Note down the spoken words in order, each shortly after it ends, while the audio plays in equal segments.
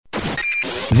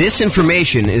This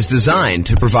information is designed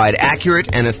to provide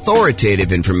accurate and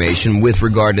authoritative information with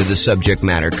regard to the subject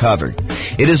matter covered.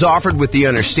 It is offered with the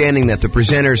understanding that the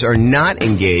presenters are not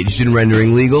engaged in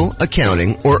rendering legal,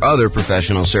 accounting, or other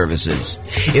professional services.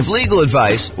 If legal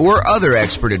advice or other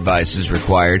expert advice is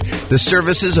required, the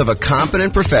services of a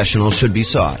competent professional should be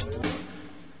sought.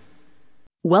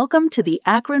 Welcome to the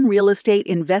Akron Real Estate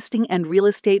Investing and Real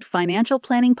Estate Financial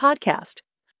Planning Podcast.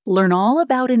 Learn all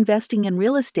about investing in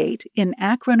real estate in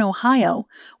Akron, Ohio,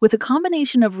 with a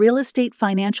combination of real estate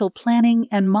financial planning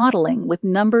and modeling with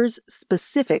numbers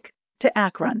specific to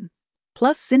Akron,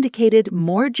 plus syndicated,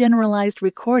 more generalized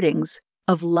recordings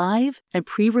of live and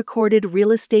pre-recorded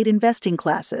real estate investing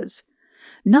classes,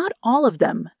 not all of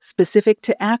them specific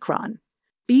to Akron.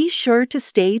 Be sure to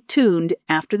stay tuned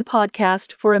after the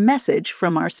podcast for a message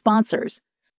from our sponsors.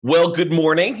 Well, good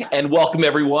morning and welcome,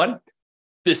 everyone.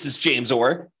 This is James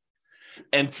Orr,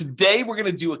 and today we're going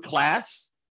to do a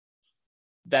class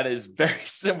that is very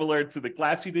similar to the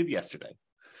class we did yesterday.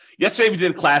 Yesterday, we did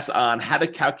a class on how to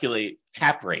calculate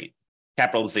cap rate,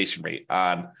 capitalization rate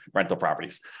on rental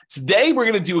properties. Today, we're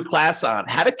going to do a class on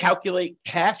how to calculate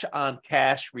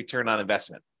cash-on-cash return on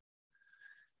investment.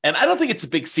 And I don't think it's a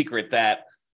big secret that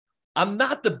I'm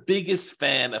not the biggest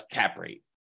fan of cap rate.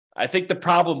 I think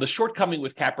the shortcoming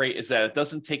with cap rate is that it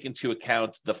doesn't take into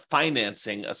account the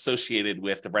financing associated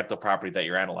with the rental property that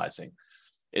you're analyzing.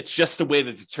 It's just a way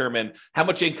to determine how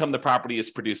much income the property is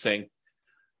producing,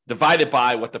 divided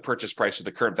by what the purchase price or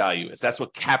the current value is. That's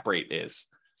what cap rate is.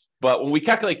 But when we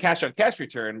calculate cash on cash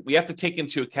return, we have to take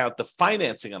into account the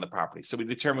financing on the property. So we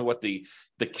determine what the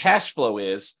cash flow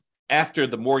is after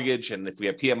the mortgage and if we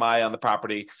have PMI on the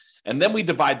property. And then we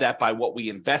divide that by what we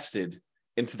invested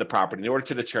into the property in order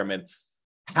to determine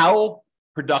how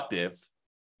productive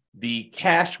the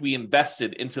cash we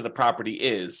invested into the property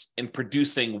is in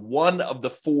producing one of the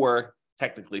four,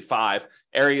 technically five,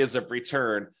 areas of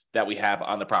return that we have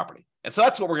on the property. And so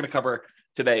that's what we're going to cover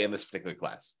today in this particular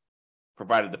class,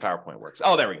 provided the PowerPoint works.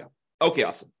 Oh, there we go. Okay,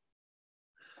 awesome.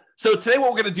 So today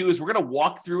what we're going to do is we're going to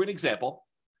walk through an example,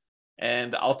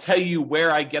 and I'll tell you where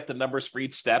I get the numbers for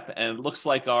each step. And it looks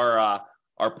like our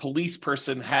police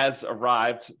person has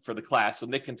arrived for the class, so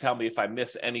Nick can tell me if I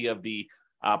miss any of the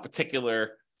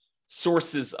particular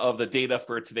sources of the data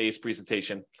for today's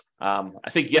presentation. I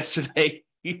think yesterday,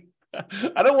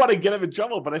 I don't want to get him in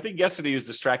trouble, but I think yesterday he was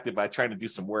distracted by trying to do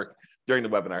some work during the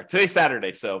webinar. Today's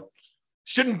Saturday, so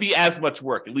shouldn't be as much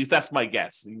work. At least that's my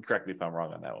guess. You can correct me if I'm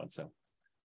wrong on that one. So,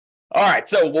 all right,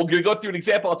 so we're going to go through an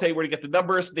example. I'll tell you where to get the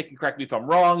numbers. Nick can correct me if I'm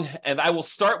wrong. And I will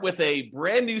start with a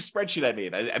brand new spreadsheet I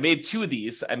made. I made two of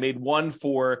these. I made one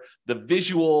for the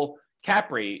visual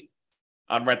cap rate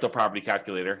on rental property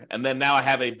calculator. And then now I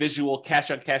have a visual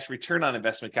cash-on-cash return on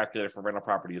investment calculator for rental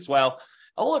property as well.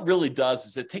 All it really does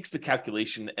is it takes the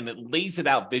calculation and it lays it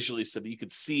out visually so that you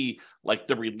could see like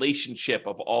the relationship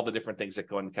of all the different things that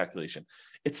go in the calculation.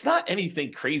 It's not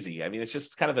anything crazy. I mean, it's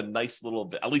just kind of a nice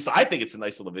little, at least I think it's a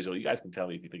nice little visual. You guys can tell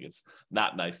me if you think it's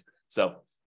not nice. So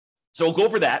we'll go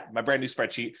over that, my brand new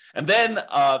spreadsheet. And then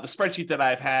the spreadsheet that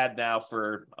I've had now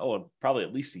for, probably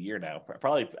at least a year now.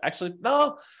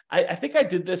 I think I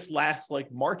did this last like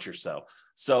March or so.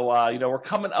 So, we're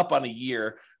coming up on a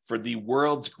year for the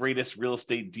world's greatest real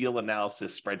estate deal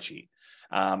analysis spreadsheet.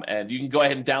 And you can go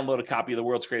ahead and download a copy of the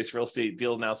world's greatest real estate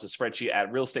deal analysis spreadsheet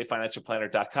at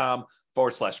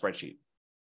realestatefinancialplanner.com/spreadsheet.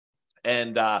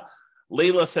 And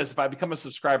Layla says, if I become a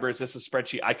subscriber, is this a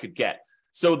spreadsheet I could get?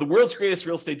 So the world's greatest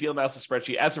real estate deal analysis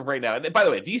spreadsheet, as of right now, and by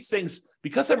the way, these things,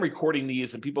 because I'm recording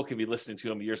these and people can be listening to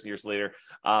them years and years later,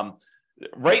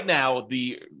 right now,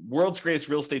 the world's greatest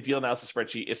real estate deal analysis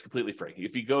spreadsheet is completely free.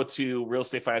 If you go to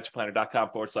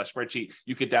realestatefinancialplanner.com/spreadsheet,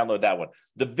 you can download that one.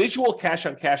 The visual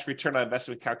cash-on-cash return on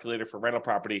investment calculator for rental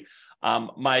property,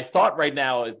 my thought right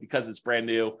now, because it's brand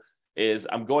new, is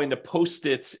I'm going to post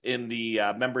it in the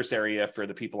members area for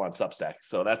the people on Substack.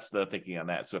 So that's the thinking on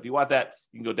that. So if you want that,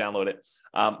 you can go download it.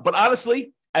 But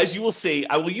honestly, as you will see,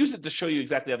 I will use it to show you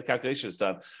exactly how the calculation is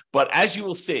done. But as you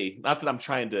will see, not that I'm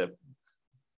trying to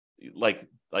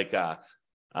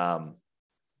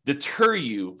deter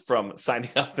you from signing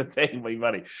up and paying me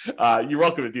money. You're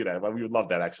welcome to do that. We would love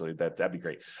that, actually. That'd be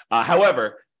great.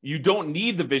 However, you don't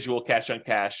need the visual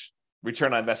cash-on-cash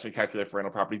return on investment calculator for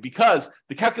rental property because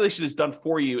the calculation is done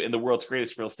for you in the world's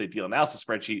greatest real estate deal analysis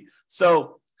spreadsheet.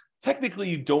 So technically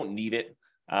you don't need it,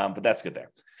 but that's good there.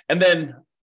 And then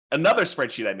another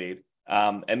spreadsheet I made,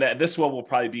 and this one will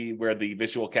probably be where the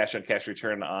visual cash-on-cash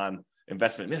return on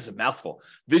investment. This is a mouthful.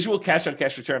 Visual cash on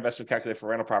cash return investment calculator for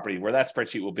rental property, where that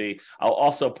spreadsheet will be. I'll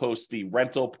also post the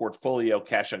rental portfolio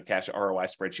cash on cash ROI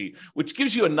spreadsheet, which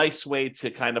gives you a nice way to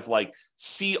kind of like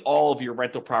see all of your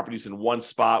rental properties in one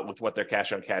spot with what their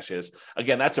cash on cash is.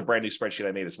 Again, that's a brand new spreadsheet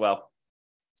I made as well.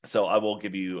 So I will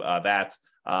give you that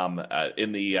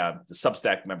in the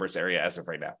Substack members area as of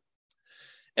right now.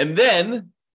 And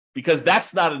then, because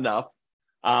that's not enough,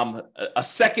 a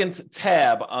second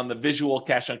tab on the visual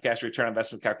cash on cash return on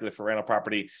investment calculator for rental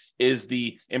property is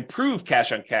the improved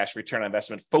cash on cash return on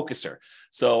investment focuser.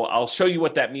 So I'll show you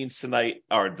what that means tonight,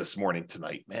 or this morning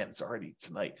tonight. Man, it's already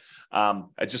tonight. I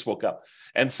just woke up.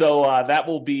 And so that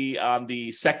will be on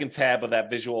the second tab of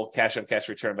that visual cash on cash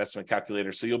return investment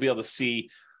calculator. So you'll be able to see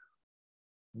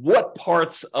what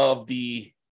parts of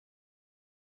the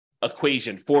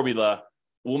equation formula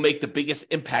will make the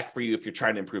biggest impact for you if you're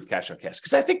trying to improve cash on cash.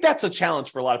 Because I think that's a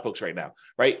challenge for a lot of folks right now,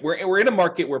 right? We're in a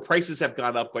market where prices have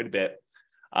gone up quite a bit.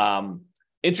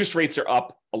 Interest rates are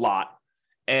up a lot,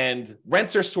 and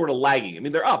rents are sort of lagging. I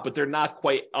mean, they're up, but they're not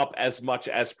quite up as much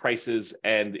as prices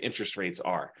and interest rates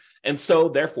are. And so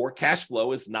therefore, cash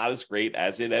flow is not as great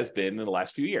as it has been in the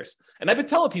last few years. And I've been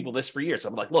telling people this for years.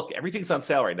 I'm like, look, everything's on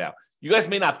sale right now. You guys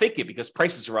may not think it because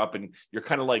prices are up and you're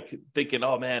kind of like thinking,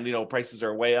 oh man, prices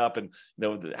are way up and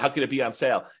how could it be on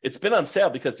sale? It's been on sale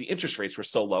because the interest rates were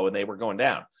so low and they were going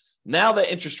down. Now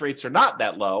that interest rates are not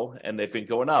that low and they've been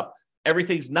going up,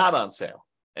 everything's not on sale.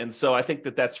 And so I think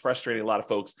that that's frustrating a lot of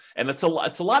folks. And it's a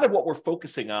lot of what we're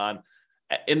focusing on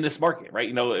in this market,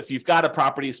 right? If you've got a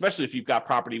property, especially if you've got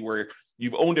property where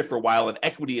you've owned it for a while and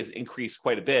equity has increased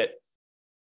quite a bit,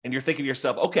 and you're thinking to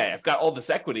yourself, okay, I've got all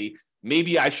this equity,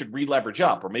 maybe I should re-leverage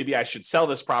up, or maybe I should sell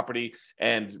this property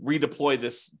and redeploy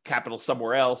this capital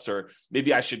somewhere else, or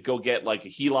maybe I should go get like a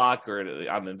HELOC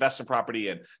or on the investment property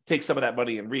and take some of that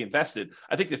money and reinvest it.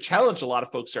 I think the challenge a lot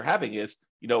of folks are having is,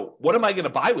 what am I going to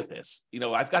buy with this?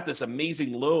 I've got this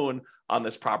amazing loan on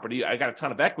this property. I got a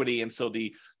ton of equity. And so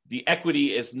the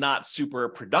equity is not super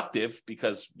productive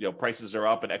because, prices are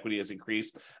up and equity has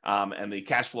increased. And the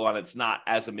cash flow on it's not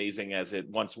as amazing as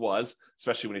it once was,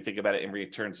 especially when you think about it in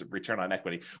return on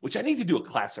equity, which I need to do a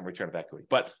class on return of equity,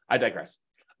 but I digress.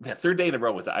 Third day in a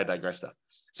row with the I digress stuff.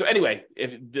 So anyway,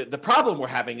 if the problem we're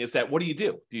having is that what do?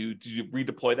 Do you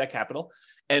redeploy that capital?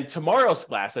 And tomorrow's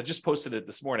class, I just posted it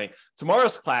this morning.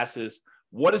 Tomorrow's class is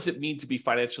what does it mean to be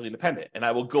financially independent? And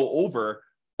I will go over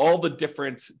all the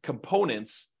different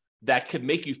components that could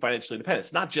make you financially independent.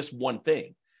 It's not just one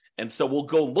thing. And so we'll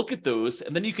go look at those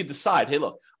and then you can decide, hey,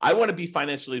 look, I want to be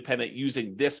financially independent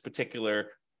using this particular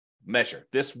measure,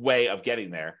 this way of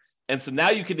getting there. And so now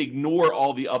you can ignore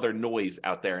all the other noise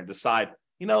out there and decide,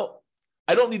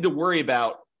 I don't need to worry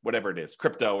about whatever it is,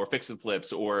 crypto or fix and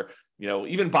flips, or,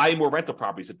 even buying more rental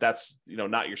properties if that's,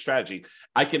 not your strategy.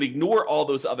 I can ignore all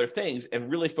those other things and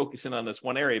really focus in on this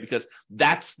one area because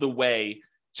that's the way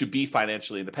to be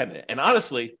financially independent. And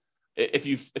honestly, if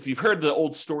you've heard the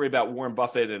old story about Warren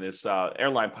Buffett and his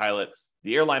airline pilot,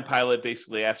 the airline pilot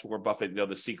basically asked Warren Buffett,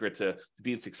 the secret to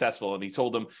being successful. And he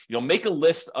told him, make a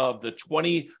list of the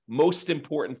 20 most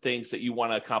important things that you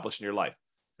want to accomplish in your life.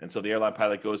 And so the airline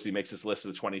pilot goes, he makes this list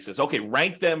of the 20, he says, okay,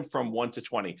 rank them from 1 to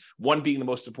 20, 1 being the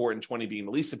most important, 20 being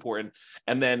the least important.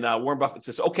 And then Warren Buffett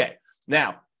says, okay,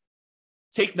 now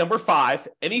take number 5,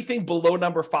 anything below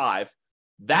number 5,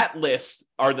 that list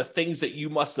are the things that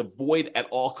you must avoid at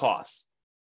all costs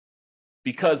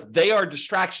because they are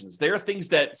distractions. They are things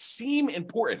that seem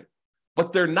important,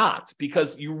 but they're not,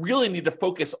 because you really need to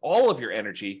focus all of your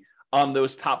energy on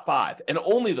those top 5 and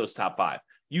only those top 5.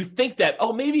 You think that,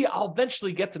 oh, maybe I'll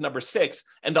eventually get to number 6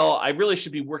 and I really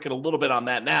should be working a little bit on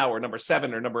that now, or number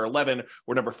 7 or number 11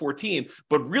 or number 14.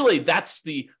 But really, that's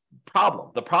the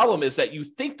problem. The problem is that you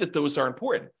think that those are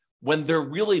important when they're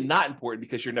really not important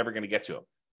because you're never going to get to them.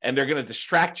 And they're going to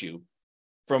distract you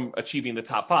from achieving the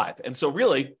top 5. And so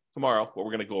really, tomorrow, what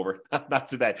we're going to go over, not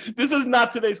today, this is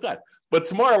not today's class, but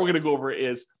tomorrow we're going to go over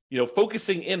is,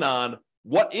 focusing in on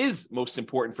what is most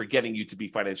important for getting you to be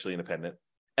financially independent.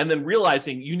 And then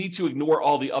realizing you need to ignore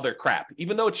all the other crap,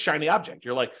 even though it's shiny object.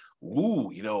 You're like,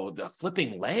 ooh, the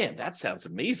flipping land, that sounds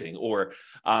amazing. Or,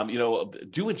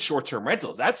 doing short-term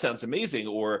rentals, that sounds amazing.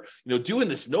 Or, doing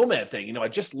this nomad thing, I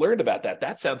just learned about that.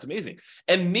 That sounds amazing.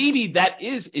 And maybe that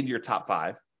is in your top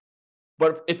 5.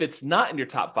 But if it's not in your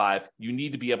top 5, you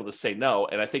need to be able to say no.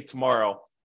 And I think tomorrow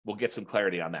we'll get some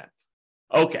clarity on that.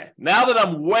 Okay, now that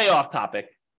I'm way off topic,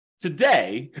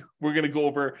 today, we're going to go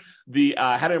over the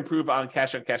how to improve on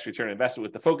cash return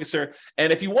investment with the focuser.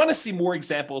 And if you want to see more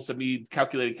examples of me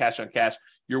calculating cash on cash,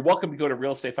 you're welcome to go to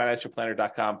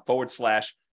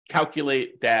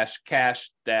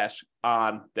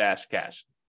realestatefinancialplanner.com/calculate-cash-on-cash.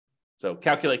 So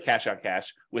calculate cash on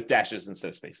cash with dashes instead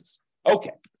of spaces. Okay.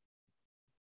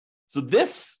 So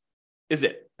this is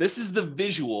it. This is the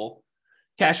visual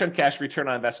cash on cash return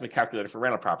on investment calculator for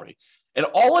rental property. And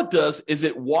all it does is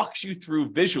it walks you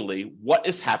through visually what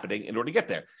is happening in order to get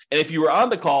there. And if you were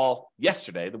on the call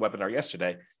yesterday, the webinar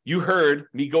yesterday, you heard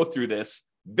me go through this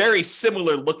very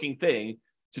similar looking thing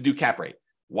to do cap rate.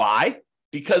 Why?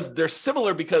 Because they're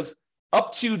similar because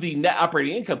up to the net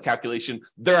operating income calculation,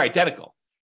 they're identical.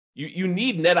 You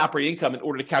need net operating income in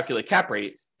order to calculate cap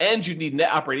rate, and you need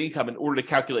net operating income in order to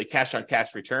calculate cash on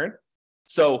cash return.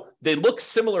 So they look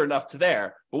similar enough to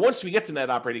there, but once we get to net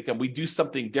operating income, we do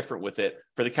something different with it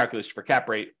for the calculation for cap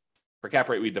rate. For cap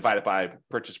rate, we divide it by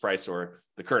purchase price or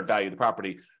the current value of the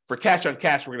property. For cash on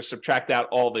cash, we're going to subtract out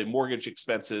all the mortgage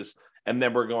expenses, and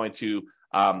then we're going to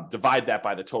divide that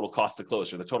by the total cost to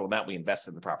close, or the total amount we invest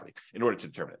in the property in order to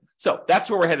determine it. So that's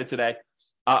where we're headed today.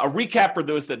 A recap for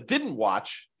those that didn't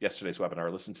watch yesterday's webinar,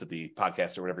 or listen to the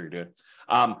podcast or whatever you're doing.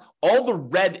 All the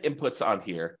red inputs on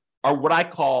here are what I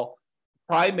call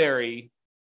primary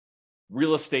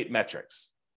real estate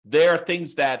metrics. They are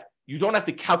things that you don't have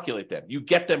to calculate them. You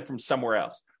get them from somewhere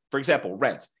else. For example,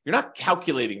 rent. You're not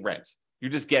calculating rent.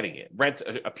 You're just getting it. Rent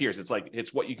appears.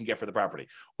 It's what you can get for the property.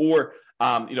 Or,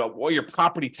 what your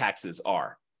property taxes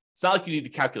are. It's not like you need to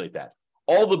calculate that.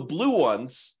 All the blue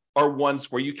ones are ones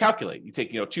where you calculate. You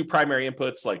take, two primary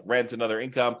inputs like rent and other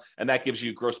income, and that gives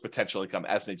you gross potential income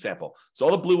as an example. So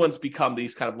all the blue ones become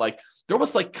these kind of like, they're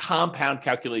almost like compound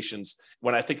calculations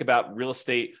when I think about real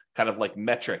estate kind of like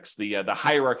metrics, the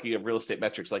hierarchy of real estate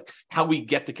metrics, like how we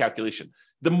get the calculation.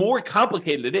 The more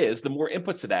complicated it is, the more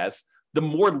inputs it has, the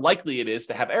more likely it is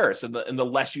to have errors, and the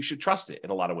less you should trust it in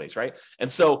a lot of ways, right? And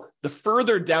so the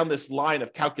further down this line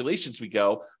of calculations we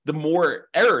go, the more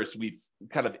errors we've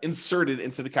kind of inserted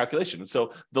into the calculation. And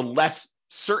so the less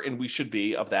certain we should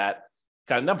be of that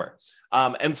kind of number.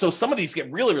 And so some of these get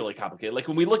really, really complicated. Like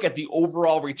when we look at the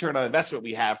overall return on investment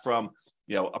we have from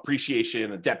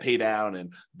appreciation and debt pay down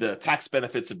and the tax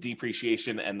benefits of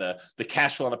depreciation and the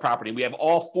cash flow on the property. We have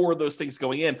all four of those things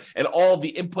going in, and all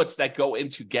the inputs that go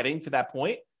into getting to that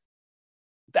point.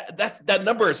 That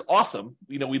number is awesome.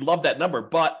 We love that number,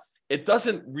 but it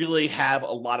doesn't really have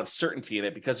a lot of certainty in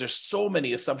it because there's so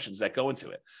many assumptions that go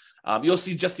into it. You'll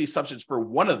see just the assumptions for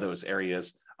one of those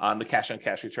areas on the cash on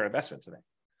cash return investment today.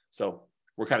 So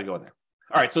we're kind of going there.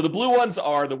 All right. So the blue ones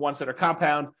are the ones that are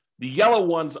compound. The yellow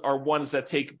ones are ones that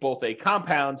take both a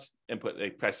compound input,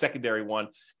 a secondary one,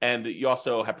 and you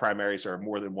also have primaries or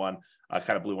more than one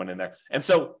kind of blue one in there. And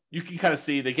so you can kind of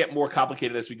see they get more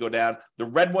complicated as we go down. The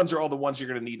red ones are all the ones you're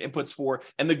going to need inputs for,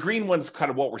 and the green one's kind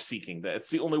of what we're seeking.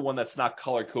 It's the only one that's not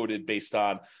color-coded based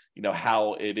on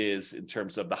how it is in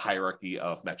terms of the hierarchy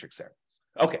of metrics there.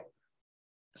 Okay,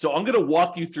 so I'm going to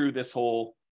walk you through this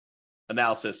whole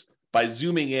analysis by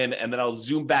zooming in, and then I'll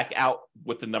zoom back out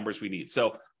with the numbers we need.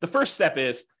 So the first step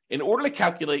is, in order to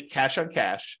calculate cash on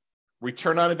cash,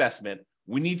 return on investment,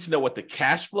 we need to know what the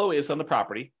cash flow is on the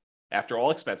property after all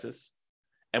expenses,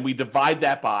 and we divide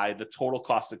that by the total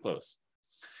cost to close.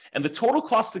 And the total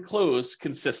cost to close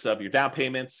consists of your down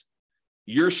payments,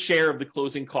 your share of the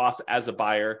closing costs as a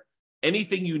buyer,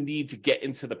 anything you need to get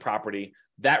into the property,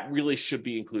 that really should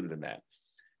be included in that.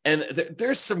 And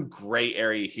there's some gray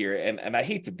area here, and I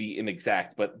hate to be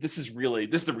inexact, but this is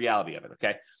the reality of it,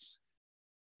 okay?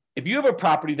 If you have a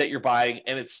property that you're buying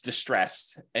and it's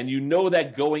distressed, and you know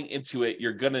that going into it,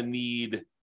 you're going to need,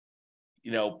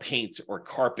 paint or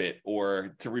carpet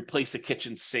or to replace a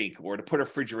kitchen sink or to put a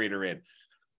refrigerator in,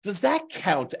 does that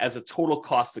count as a total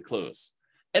cost to close?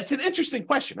 And it's an interesting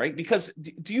question, right? Because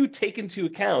do you take into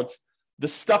account the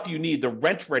stuff you need, the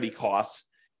rent-ready costs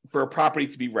for a property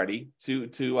to be ready to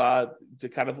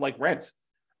kind of like rent?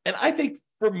 And I think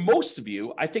for most of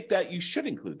you, I think that you should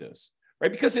include those,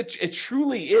 right? Because it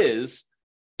truly is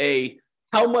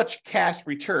how much cash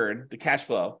return, the cash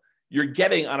flow you're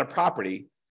getting on a property,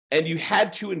 and you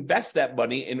had to invest that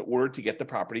money in order to get the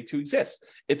property to exist.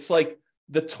 It's like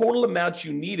the total amount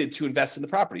you needed to invest in the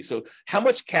property. So how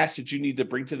much cash did you need to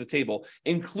bring to the table,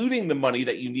 including the money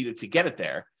that you needed to get it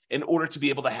there in order to be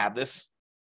able to have this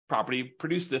property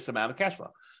produce this amount of cash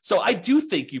flow? So I do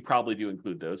think you probably do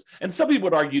include those. And some people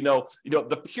would argue,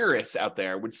 the purists out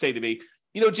there would say to me,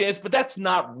 James, but that's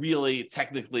not really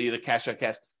technically the cash on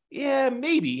cash. Yeah,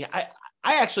 maybe. I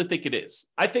actually think it is.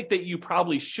 I think that you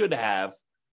probably should have,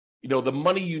 the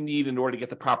money you need in order to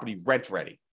get the property rent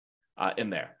ready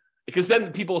in there. Because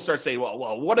then people will start saying,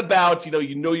 well, what about,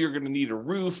 you're going to need a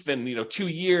roof and, 2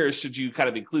 years, should you kind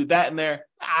of include that in there?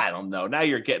 I don't know. Now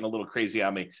you're getting a little crazy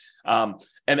on me.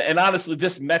 And honestly,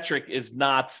 this metric is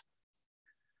not,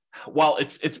 while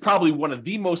it's probably one of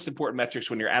the most important metrics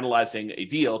when you're analyzing a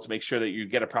deal to make sure that you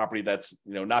get a property that's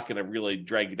not going to really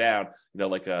drag you down,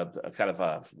 like a kind of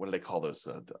a, what do they call those?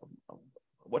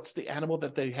 What's the animal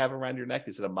that they have around your neck?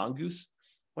 Is it a mongoose?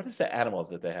 What is the animal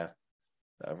that they have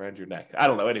around your neck? I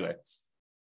don't know. Anyway,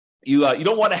 you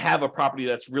don't want to have a property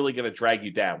that's really going to drag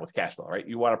you down with cash flow, right?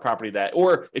 You want a property that,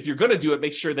 or if you're going to do it,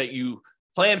 make sure that you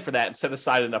plan for that and set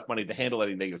aside enough money to handle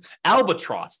any negatives.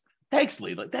 Albatross. Thanks,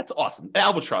 Lee. That's awesome.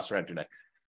 Albatross around your neck.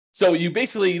 So you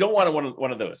don't want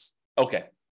one of those. Okay.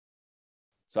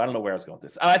 So I don't know where I was going with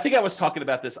this. I think I was talking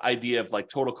about this idea of like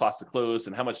total cost to close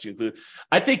and how much to include.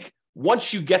 I think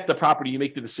once you get the property, you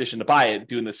make the decision to buy it,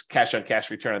 doing this cash on cash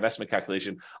return on investment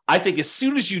calculation. I think as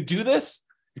soon as you do this,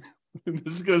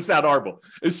 this is going to sound horrible.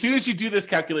 As soon as you do this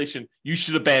calculation, you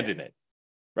should abandon it,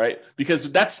 right?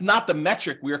 Because that's not the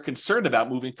metric we are concerned about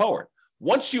moving forward.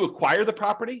 Once you acquire the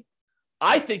property,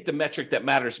 I think the metric that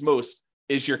matters most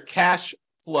is your cash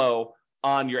flow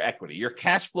on your equity, your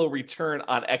cash flow return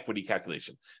on equity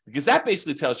calculation, because that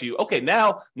basically tells you, okay,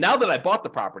 now that I bought the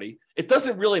property, it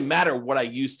doesn't really matter what I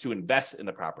use to invest in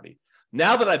the property.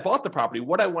 Now that I bought the property,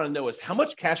 what I want to know is how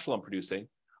much cash flow I'm producing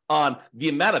on the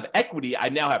amount of equity I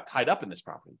now have tied up in this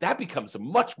property. That becomes a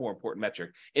much more important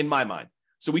metric in my mind.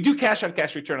 So we do cash on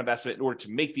cash return on investment in order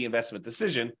to make the investment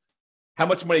decision. How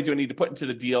much money do I need to put into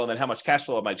the deal? And then how much cash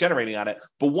flow am I generating on it?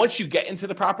 But once you get into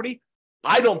the property,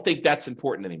 I don't think that's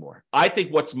important anymore. I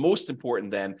think what's most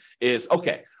important then is,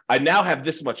 okay, I now have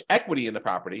this much equity in the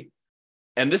property,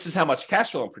 and this is how much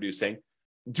cash flow I'm producing.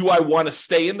 Do I want to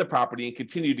stay in the property and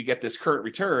continue to get this current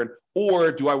return?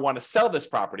 Or do I want to sell this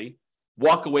property,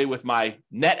 walk away with my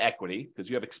net equity, because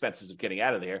you have expenses of getting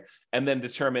out of there, and then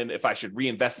determine if I should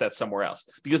reinvest that somewhere else?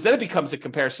 Because then it becomes a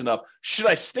comparison of, should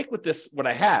I stick with this, what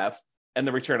I have, and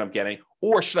the return I'm getting,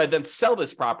 or should I then sell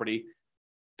this property,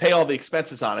 pay all the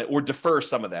expenses on it, or defer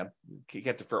some of them? You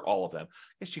can't defer all of them.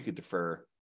 I guess you could defer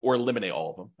or eliminate all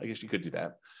of them. I guess you could do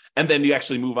that. And then you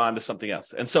actually move on to something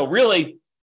else. And so really,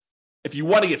 if you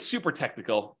want to get super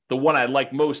technical, the one I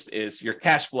like most is your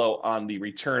cash flow on the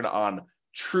return on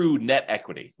true net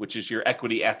equity, which is your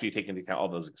equity after you take into account all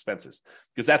those expenses,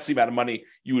 because that's the amount of money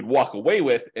you would walk away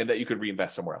with and that you could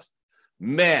reinvest somewhere else.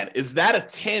 Man, is that a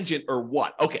tangent or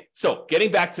what? Okay, so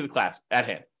getting back to the class at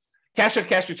hand, cash on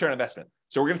cash return on investment.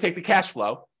 So we're going to take the cash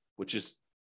flow, which is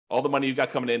all the money you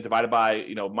got coming in, divided by,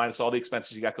 minus all the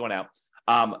expenses you got going out,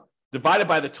 divided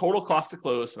by the total cost to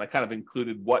close. And I kind of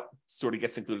included what sort of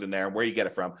gets included in there and where you get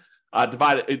it from.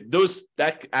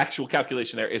 That actual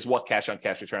calculation there is what cash on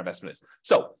cash return on investment is.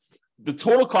 So the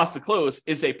total cost to close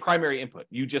is a primary input.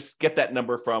 You just get that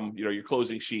number from, your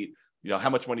closing sheet, how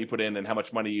much money you put in and how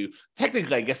much money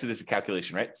technically, I guess it is a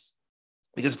calculation, right?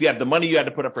 Because if you have the money you had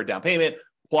to put up for a down payment,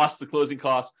 plus the closing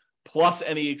costs, plus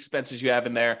any expenses you have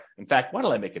in there. In fact, why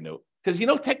don't I make a note? Because,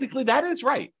 technically that is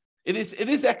right. It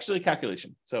is actually a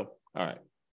calculation. So, all right.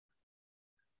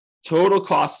 Total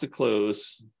cost to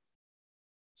close.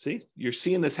 See, you're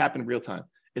seeing this happen in real time.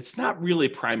 It's not really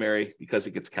primary because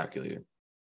it gets calculated.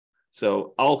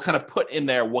 So I'll kind of put in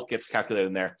there what gets calculated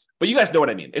in there, but you guys know what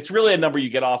I mean. It's really a number you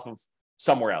get off of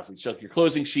somewhere else. It's just your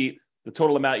closing sheet, the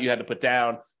total amount you had to put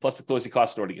down, plus the closing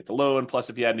costs in order to get the loan, plus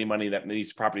if you had any money that needs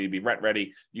the property to be rent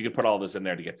ready, you can put all this in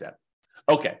there to get that.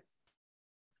 Okay.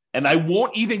 And I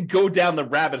won't even go down the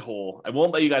rabbit hole. I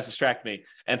won't let you guys distract me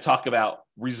and talk about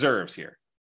reserves here,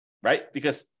 right?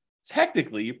 Because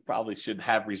technically, you probably should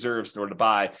have reserves in order to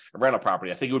buy a rental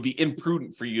property. I think it would be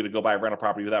imprudent for you to go buy a rental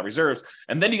property without reserves.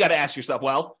 And then you got to ask yourself,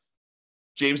 well,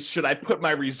 James, should I put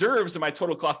my reserves in my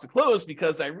total cost to close?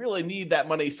 Because I really need that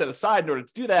money set aside in order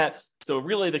to do that. So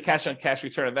really the cash on cash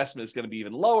return investment is going to be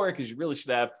even lower because you really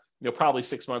should have, probably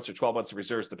 6 months or 12 months of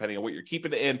reserves, depending on what you're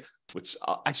keeping it in, which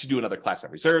I should do another class on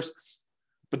reserves.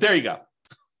 But there you go.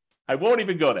 I won't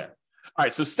even go there. All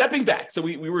right, so stepping back. So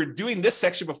we were doing this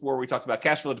section before where we talked about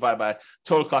cash flow divided by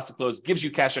total cost to close gives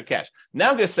you cash on cash. Now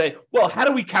I'm going to say, well, how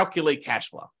do we calculate cash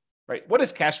flow, right? What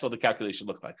does cash flow, the calculation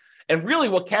look like? And really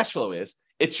what cash flow is,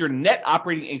 it's your net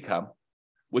operating income,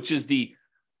 which is the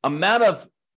amount of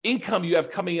income you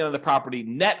have coming in on the property,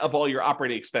 net of all your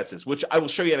operating expenses, which I will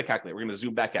show you how to calculate. We're going to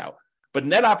zoom back out. But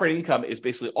net operating income is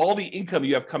basically all the income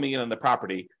you have coming in on the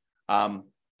property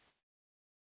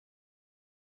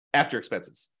after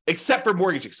expenses, except for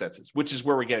mortgage expenses, which is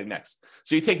where we're getting next.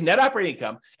 So you take net operating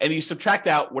income and you subtract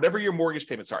out whatever your mortgage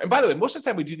payments are. And by the way, most of the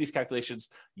time we do these calculations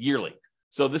yearly.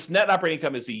 So this net operating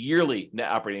income is the yearly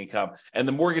net operating income, and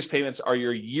the mortgage payments are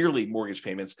your yearly mortgage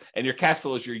payments, and your cash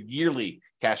flow is your yearly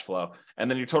cash flow.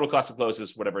 And then your total cost of close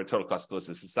is whatever total cost of close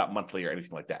is. It's not monthly or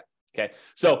anything like that. Okay.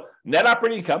 So net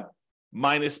operating income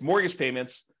minus mortgage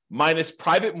payments minus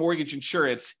private mortgage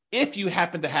insurance if you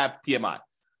happen to have PMI.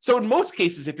 So in most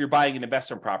cases, if you're buying an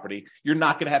investment property, you're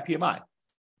not going to have PMI,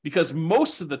 because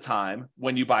most of the time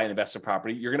when you buy an investment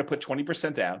property, you're going to put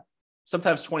 20% down,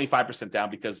 sometimes 25% down,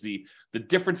 because the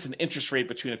difference in interest rate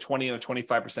between a 20 and a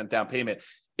 25% down payment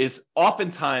is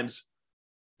oftentimes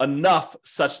enough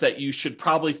such that you should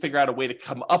probably figure out a way to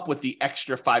come up with the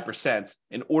extra 5%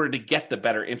 in order to get the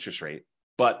better interest rate.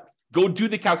 But go do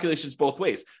the calculations both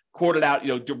ways. Quote it out,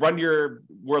 to run your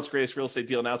world's greatest real estate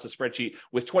deal analysis spreadsheet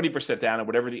with 20% down and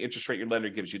whatever the interest rate your lender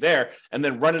gives you there, and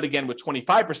then run it again with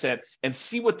 25% and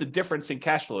see what the difference in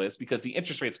cash flow is, because the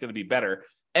interest rate is going to be better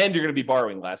and you're going to be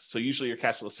borrowing less. So usually your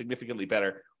cash flow is significantly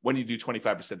better when you do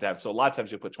 25% down. So a lot of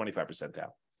times you'll put 25% down.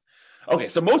 Okay,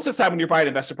 so most of the time when you're buying an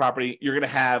investment property, you're going to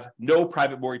have no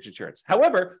private mortgage insurance.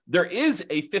 However, there is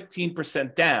a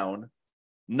 15% down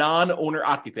non-owner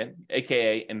occupant,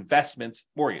 aka investment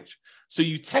mortgage. So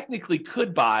you technically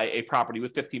could buy a property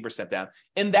with 15% down.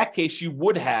 In that case, you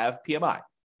would have PMI.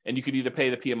 And you could either pay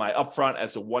the PMI upfront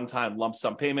as a one-time lump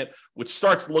sum payment, which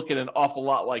starts looking an awful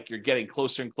lot like you're getting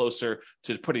closer and closer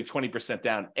to putting 20%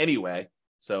 down anyway.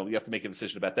 So you have to make a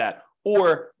decision about that.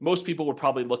 Or most people would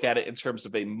probably look at it in terms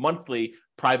of a monthly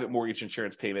private mortgage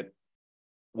insurance payment,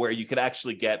 where you could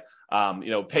actually get,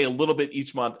 pay a little bit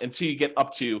each month until you get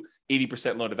up to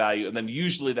 80% loan to value. And then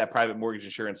usually that private mortgage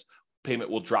insurance payment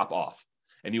will drop off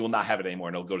and you will not have it anymore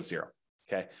and it'll go to zero.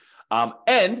 Okay.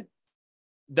 And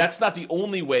that's not the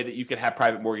only way that you can have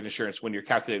private mortgage insurance when you're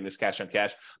calculating this cash on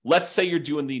cash. Let's say you're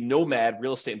doing the nomad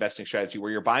real estate investing strategy where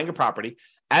you're buying a property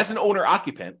as an owner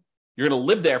occupant. You're going to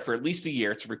live there for at least a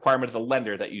year. It's a requirement of the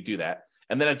lender that you do that.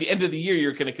 And then at the end of the year,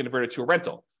 you're going to convert it to a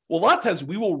rental. Well, a lot of times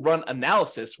we will run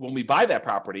analysis when we buy that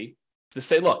property to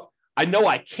say, look, I know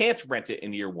I can't rent it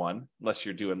in year one, unless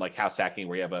you're doing like house hacking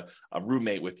where you have a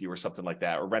roommate with you or something like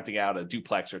that, or renting out a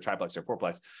duplex or triplex or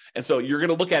fourplex. And so you're going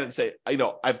to look at it and say,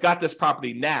 I've got this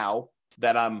property now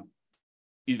that I'm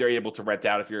either able to rent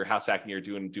out if you're house hacking or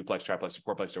doing duplex, triplex, or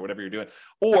fourplex, or whatever you're doing.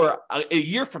 Or a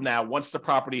year from now, once the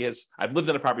property I've lived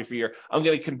in a property for a year, I'm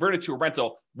going to convert it to a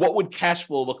rental. What would cash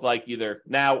flow look like either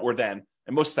now or then?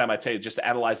 And most of the time I tell you just to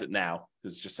analyze it now,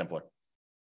 because it's just simpler.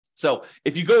 So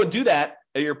if you go and do that,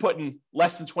 and you're putting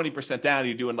less than 20% down,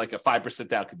 you're doing like a 5%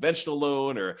 down conventional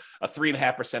loan, or a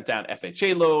 3.5% down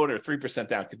FHA loan, or 3%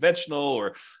 down conventional,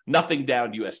 or nothing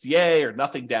down USDA, or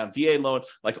nothing down VA loan,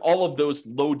 like all of those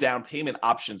low down payment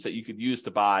options that you could use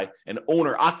to buy an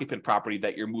owner occupant property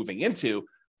that you're moving into.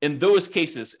 In those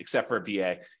cases, except for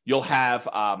VA, you'll have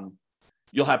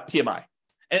PMI.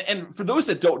 And for those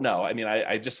that don't know,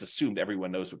 I just assumed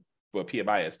everyone knows what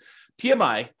PMI is.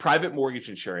 PMI, private mortgage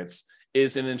insurance,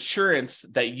 is an insurance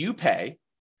that you pay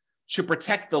to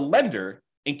protect the lender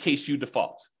in case you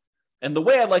default. And the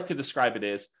way I like to describe it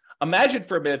is, imagine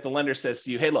for a minute the lender says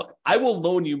to you, hey, look, I will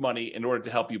loan you money in order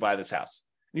to help you buy this house.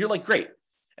 And you're like, great.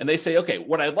 And they say, okay,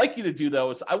 what I'd like you to do though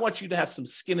is I want you to have some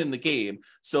skin in the game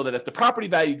so that if the property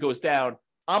value goes down,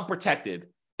 I'm protected,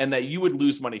 and that you would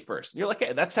lose money first. And you're like,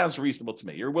 hey, that sounds reasonable to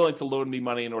me. You're willing to loan me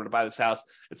money in order to buy this house.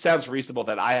 It sounds reasonable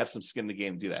that I have some skin in the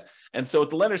game to do that. And so what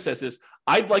the lender says is,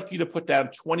 I'd like you to put down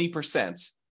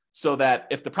 20% so that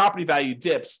if the property value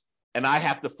dips and I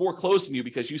have to foreclose on you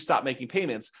because you stop making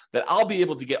payments, that I'll be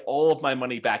able to get all of my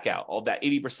money back out, all that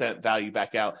 80% value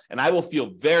back out. And I will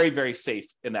feel very, very safe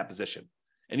in that position.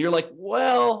 And you're like,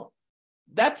 well,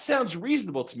 that sounds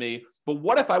reasonable to me, but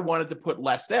what if I wanted to put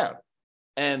less down?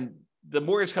 And the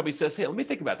mortgage company says, hey, let me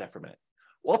think about that for a minute.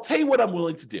 Well, I'll tell you what I'm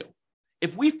willing to do.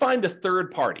 If we find a third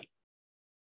party,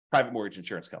 private mortgage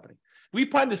insurance company, we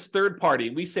find this third party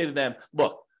and we say to them,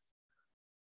 look,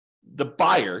 the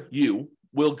buyer, you,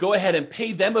 will go ahead and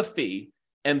pay them a fee,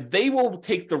 and they will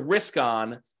take the risk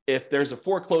on if there's a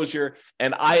foreclosure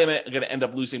and I am going to end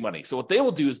up losing money. So what they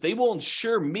will do is they will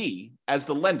insure me as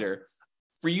the lender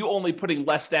for you only putting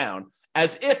less down,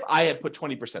 as if I had put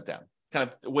 20% down. Kind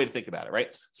of a way to think about it,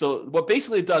 right? So what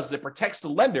basically it does is it protects the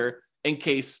lender in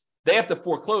case they have to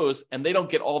foreclose and they don't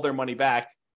get all their money back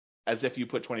as if you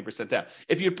put 20% down.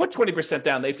 If you put 20%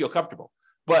 down, they feel comfortable.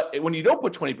 But when you don't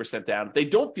put 20% down, they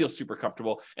don't feel super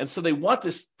comfortable. And so they want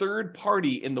this third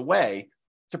party in the way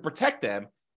to protect them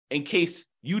in case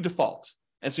you default.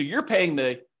 And so you're paying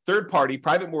the third party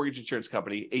private mortgage insurance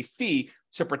company a fee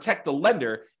to protect the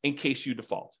lender in case you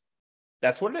default.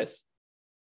 That's what it is.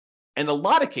 In a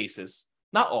lot of cases,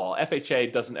 not all,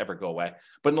 FHA doesn't ever go away,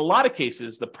 but in a lot of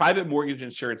cases, the private mortgage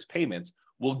insurance payments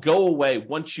will go away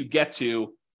once you get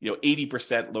to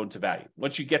 80% loan to value.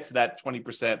 Once you get to that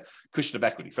 20% cushion of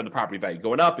equity from the property value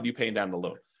going up and you paying down the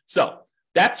loan. So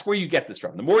That's where you get this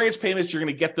from. The mortgage payments, you're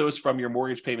going to get those from your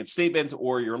mortgage payment statement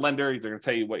or your lender. They're going to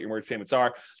tell you what your mortgage payments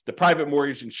are. The private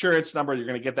mortgage insurance number, you're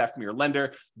going to get that from your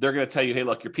lender. They're going to tell you, hey,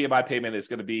 look, your PMI payment is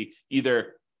going to be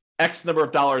either X number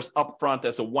of dollars upfront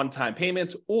as a one-time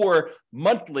payment or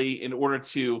monthly in order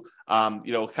to,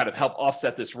 kind of help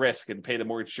offset this risk and pay the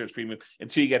mortgage insurance premium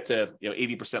until you get to,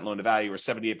 80% loan to value or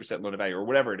 78% loan to value or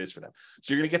whatever it is for them.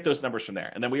 So you're going to get those numbers from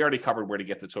there. And then we already covered where to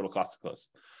get the total cost to close.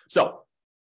 So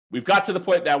we've got to the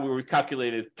point now where we've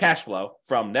calculated cash flow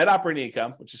from net operating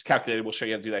income, which is calculated. We'll show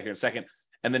you how to do that here in a second.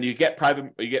 And then you get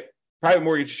private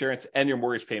mortgage insurance and your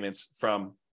mortgage payments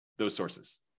from those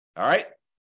sources. All right.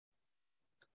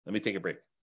 Let me take a break.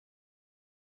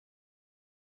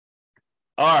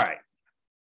 All right.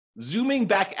 Zooming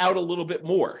back out a little bit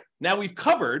more. Now we've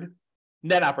covered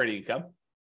net operating income.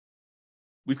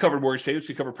 We've covered mortgage payments.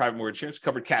 We've covered private mortgage insurance,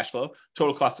 covered cash flow,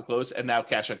 total cost to close, and now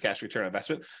cash on cash return on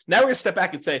investment. Now we're going to step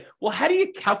back and say, well, how do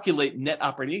you calculate net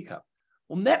operating income?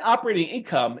 Well, net operating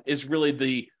income is really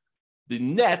the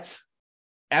net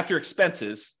after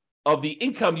expenses of the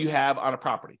income you have on a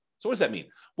property. So what does that mean?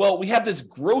 Well, we have this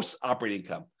gross operating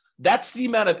income. That's the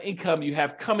amount of income you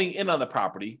have coming in on the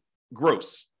property,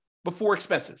 gross, before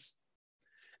expenses.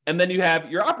 And then you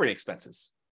have your operating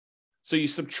expenses. So you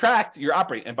subtract your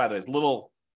operating, and by the way,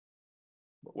 little,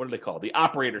 what do they call it? The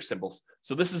operator symbols.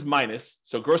 So this is minus.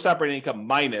 So gross operating income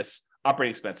minus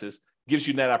operating expenses gives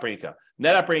you net operating income.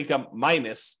 Net operating income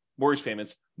minus mortgage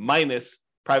payments minus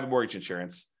private mortgage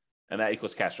insurance, and that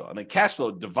equals cash flow. And then cash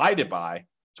flow divided by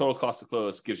total cost to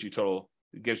close gives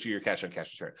you your cash on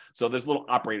cash return. So there's little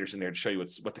operators in there to show you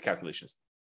what the calculation is.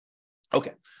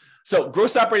 Okay. So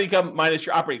gross operating income minus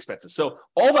your operating expenses. So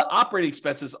all the operating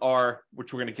expenses are,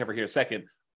 which we're going to cover here in a second,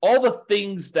 all the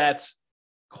things that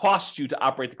cost you to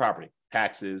operate the property: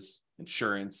 taxes,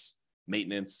 insurance,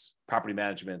 maintenance, property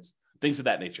management, things of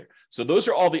that nature. So those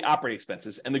are all the operating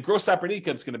expenses. And the gross operating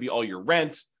income is going to be all your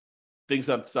rent,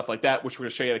 stuff like that, which we're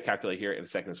going to show you how to calculate here in a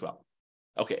second as well.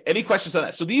 Okay, any questions on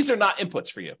that? So these are not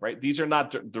inputs for you, right? These are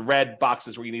not the red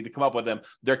boxes where you need to come up with them.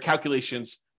 They're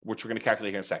calculations, which we're going to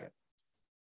calculate here in a second.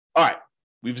 All right,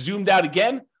 we've zoomed out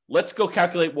again. Let's go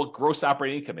calculate what gross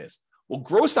operating income is. Well,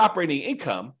 gross operating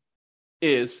income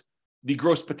is the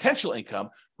gross potential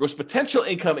income. Gross potential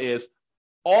income is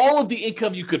all of the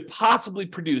income you could possibly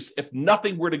produce if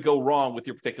nothing were to go wrong with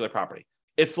your particular property.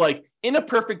 It's like, in a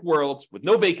perfect world with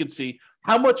no vacancy,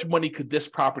 how much money could this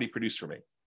property produce for me?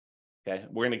 Okay,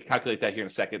 we're going to calculate that here in a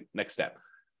second. Next step.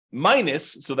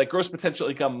 Minus, so that gross potential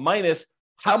income minus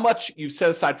how much you've set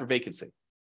aside for vacancy.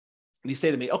 And you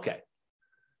say to me, okay,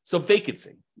 so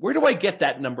vacancy, where do I get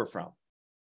that number from?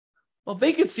 Well,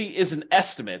 vacancy is an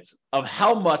estimate of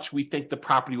how much we think the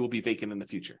property will be vacant in the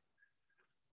future.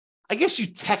 I guess you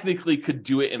technically could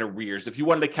do it in arrears. If you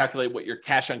wanted to calculate what your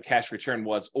cash on cash return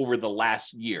was over the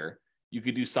last year, you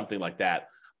could do something like that.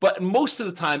 But most of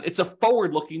the time, it's a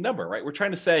forward-looking number, right? We're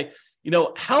trying to say,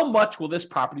 how much will this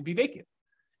property be vacant?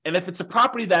 And if it's a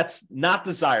property that's not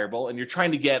desirable and you're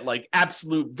trying to get like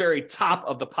absolute very top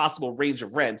of the possible range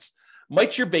of rents,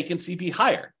 might your vacancy be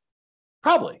higher?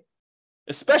 Probably,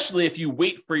 especially if you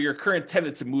wait for your current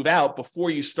tenant to move out before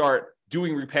you start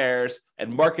doing repairs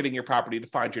and marketing your property to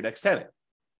find your next tenant.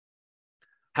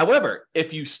 However,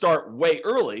 if you start way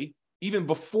early, even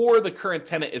before the current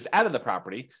tenant is out of the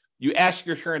property, you ask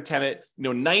your current tenant,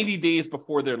 90 days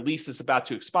before their lease is about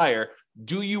to expire,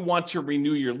 do you want to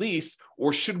renew your lease,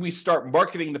 or should we start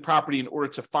marketing the property in order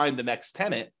to find the next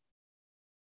tenant?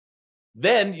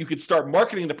 Then you could start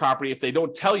marketing the property if they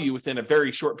don't tell you within a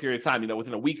very short period of time,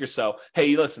 within a week or so,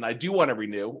 hey, listen, I do want to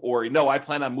renew, or no, I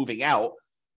plan on moving out.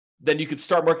 Then you could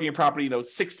start marketing your property,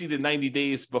 60 to 90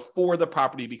 days before the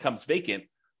property becomes vacant.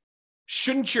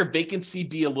 Shouldn't your vacancy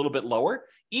be a little bit lower?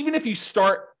 Even if you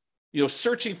start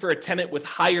searching for a tenant with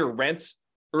higher rent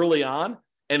early on,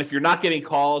 and if you're not getting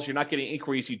calls, you're not getting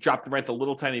inquiries, you drop the rent a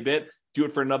little tiny bit, do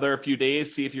it for another few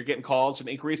days, see if you're getting calls and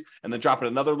inquiries, and then drop it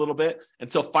another little bit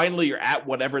until finally you're at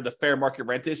whatever the fair market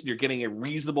rent is, and you're getting a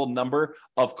reasonable number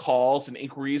of calls and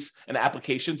inquiries and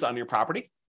applications on your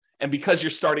property. And because you're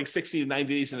starting 60 to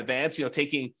 90 days in advance,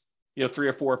 taking 3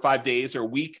 or 4 or 5 days or a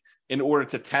week in order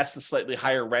to test the slightly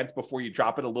higher rent before you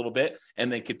drop it a little bit and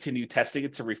then continue testing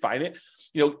it to refine it.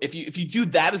 If you do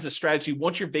that as a strategy,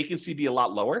 won't your vacancy be a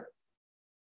lot lower?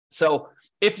 So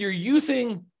if you're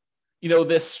using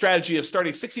this strategy of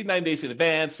starting 69 days in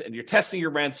advance, and you're testing your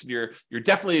rents, and you're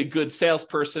definitely a good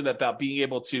salesperson about being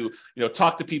able to,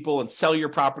 talk to people and sell your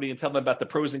property and tell them about the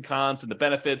pros and cons and the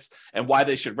benefits and why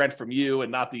they should rent from you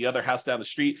and not the other house down the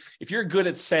street. If you're good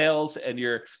at sales and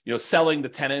you're, selling the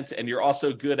tenant, and you're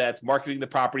also good at marketing the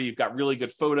property, you've got really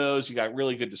good photos, you got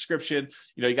really good description,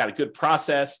 you got a good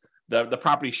process. The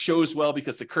property shows well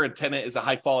because the current tenant is a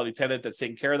high quality tenant that's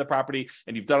taking care of the property,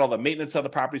 and you've done all the maintenance of the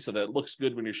property so that it looks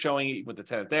good when you're showing it with the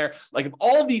tenant there. Like, if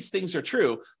all these things are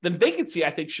true, then vacancy, I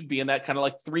think, should be in that kind of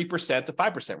like 3% to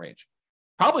 5% range,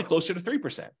 probably closer to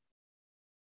 3%.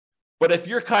 But if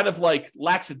you're kind of like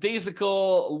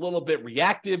lackadaisical, a little bit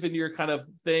reactive in your kind of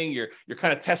thing, you're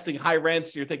kind of testing high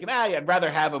rents, you're thinking, I'd rather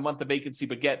have a month of vacancy,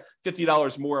 but get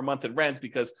 $50 more a month in rent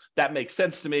because that makes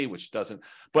sense to me, which it doesn't.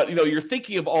 But, you're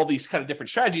thinking of all these kind of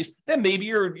different strategies, then maybe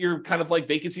you're kind of like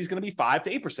vacancy is going to be 5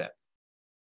 to 8%.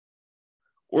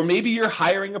 Or maybe you're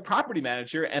hiring a property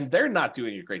manager and they're not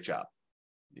doing a great job.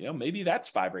 Maybe that's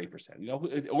 5 or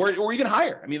 8%, or even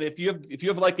higher. I mean, if you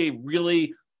have like a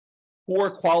really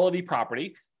poor quality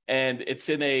property and it's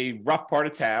in a rough part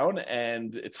of town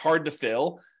and it's hard to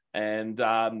fill, and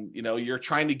you're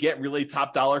trying to get really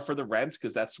top dollar for the rent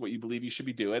because that's what you believe you should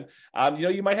be doing,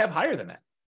 you might have higher than that.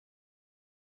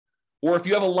 Or if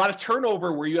you have a lot of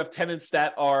turnover where you have tenants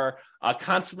that are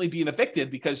constantly being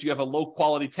evicted because you have a low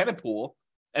quality tenant pool,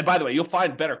 and by the way, you'll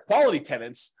find better quality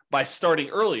tenants by starting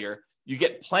earlier. You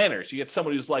get planners. You get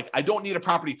someone who's like, I don't need a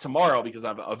property tomorrow because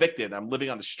I'm evicted. I'm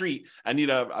living on the street. I need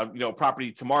a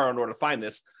property tomorrow in order to find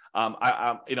this.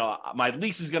 My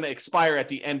lease is going to expire at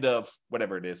the end of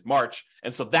whatever it is, March,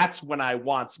 and so that's when I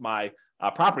want my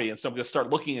property. And so I'm going to start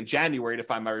looking in January to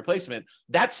find my replacement.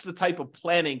 That's the type of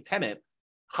planning tenant,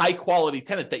 high quality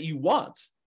tenant that you want.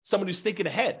 Someone who's thinking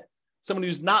ahead. Someone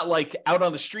who's not like out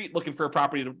on the street looking for a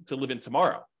property to live in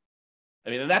tomorrow. I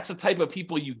mean, and that's the type of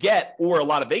people you get, or a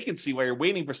lot of vacancy where you're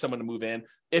waiting for someone to move in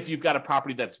if you've got a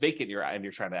property that's vacant and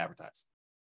you're trying to advertise.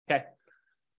 Okay.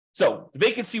 So the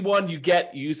vacancy one you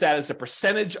use that as a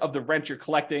percentage of the rent you're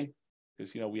collecting,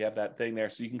 because, we have that thing there.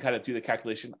 So you can kind of do the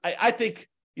calculation. I think,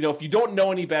 if you don't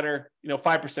know any better,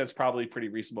 5% is probably pretty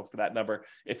reasonable for that number.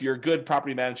 If you're a good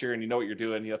property manager and you know what you're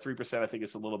doing, 3% I think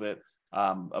is a little bit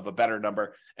of a better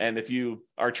number. And if you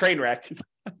are a train wreck,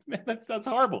 man, that sounds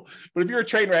horrible. But if you're a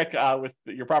train wreck with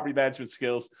your property management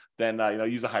skills, then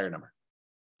use a higher number.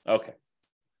 Okay.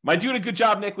 Am I doing a good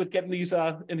job, Nick, with getting these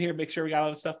in here? Make sure we got all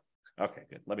this stuff. Okay,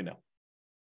 good. Let me know.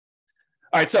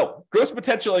 All right, so gross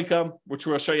potential income, which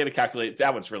we'll show you how to calculate.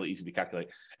 That one's really easy to calculate.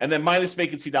 And then minus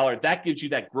vacancy dollar, that gives you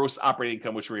that gross operating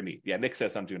income, which we're going to need. Yeah, Nick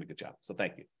says I'm doing a good job, so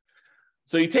thank you.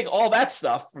 So you take all that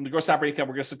stuff from the gross operating income,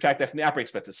 we're going to subtract that from the operating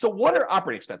expenses. So what are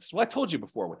operating expenses? Well, I told you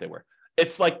before what they were.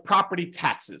 It's like property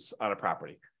taxes on a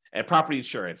property, and property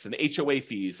insurance and HOA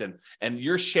fees and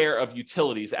your share of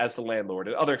utilities as the landlord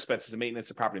and other expenses and maintenance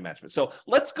and property management. So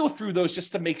let's go through those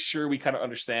just to make sure we kind of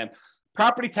understand.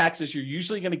 Property taxes, you're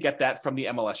usually going to get that from the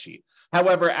MLS sheet.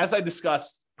 However, as I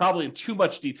discussed probably in too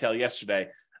much detail yesterday,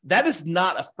 that is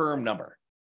not a firm number.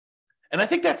 And I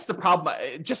think that's the problem,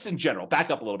 just in general, back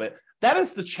up a little bit. That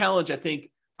is the challenge, I think,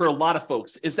 for a lot of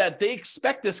folks, is that they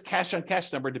expect this cash on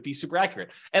cash number to be super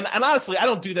accurate. And honestly, I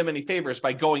don't do them any favors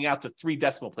by going out to 3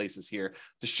 decimal places here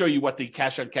to show you what the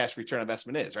cash on cash return on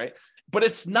investment is, right? But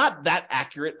it's not that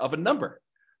accurate of a number,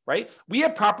 right? We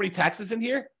have property taxes in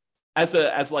here as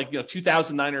like,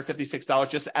 $2,956,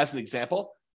 just as an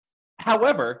example.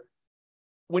 However,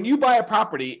 when you buy a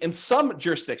property in some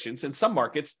jurisdictions, in some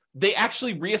markets, they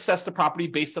actually reassess the property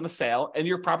based on the sale, and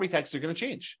your property taxes are going to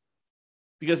change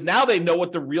because now they know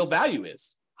what the real value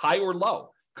is, high or low.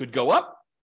 Could go up,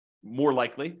 more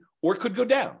likely, or it could go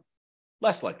down,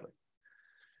 less likely.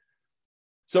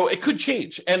 So it could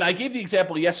change. And I gave the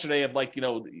example yesterday of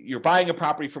you're buying a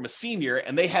property from a senior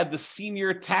and they had the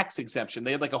senior tax exemption.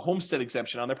 They had like a homestead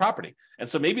exemption on their property. And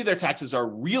so maybe their taxes are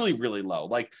really, really low.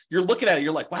 Like you're looking at it,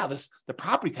 you're like, wow, the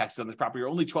property taxes on this property are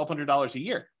only $1,200 a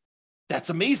year. That's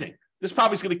amazing. This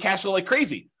property's going to cash flow like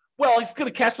crazy. Well, it's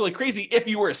going to cash flow like crazy if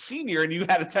you were a senior and you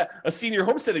had a senior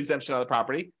homestead exemption on the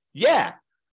property. Yeah.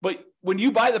 But when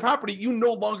you buy the property, you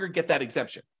no longer get that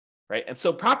exemption, right? And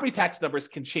so property tax numbers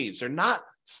can change. They're not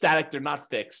static, they're not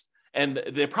fixed, and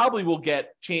they probably will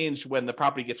get changed when the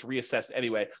property gets reassessed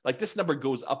anyway. Like this number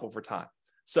goes up over time.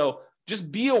 So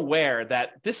just be aware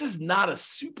that this is not a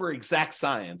super exact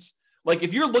science. Like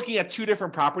if you're looking at 2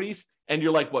 different properties and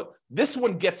you're like, what, this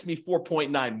one gets me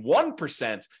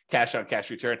 4.91% cash on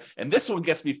cash return, and this one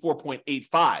gets me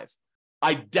 4.85.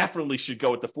 I definitely should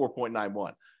go with the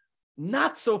 4.91.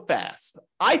 Not so fast.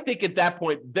 I think at that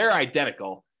point, they're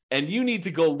identical, and you need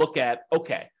to go look at,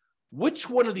 okay, which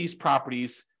one of these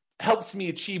properties helps me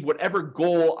achieve whatever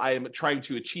goal I am trying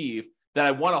to achieve that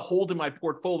I want to hold in my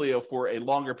portfolio for a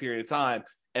longer period of time.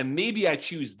 And maybe I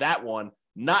choose that one,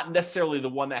 not necessarily the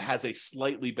one that has a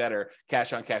slightly better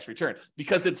cash on cash return,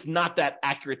 because it's not that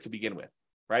accurate to begin with,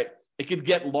 right? It could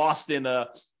get lost in a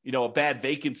bad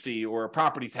vacancy or a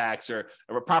property tax or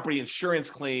a property insurance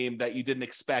claim that you didn't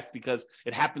expect because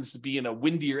it happens to be in a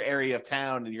windier area of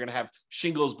town and you're going to have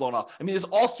shingles blown off. I mean, there's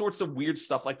all sorts of weird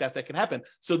stuff like that can happen.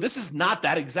 So this is not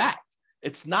that exact.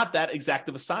 It's not that exact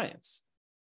of a science.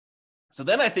 So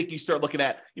then I think you start looking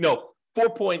at,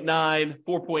 4.9,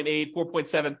 4.8,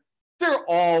 4.7. They're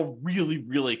all really,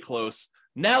 really close.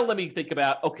 Now let me think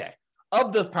about, okay,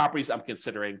 of the properties I'm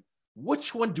considering,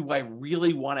 which one do I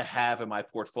really want to have in my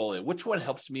portfolio? Which one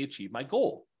helps me achieve my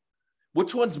goal?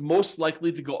 Which one's most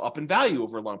likely to go up in value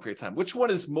over a long period of time? Which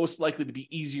one is most likely to be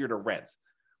easier to rent?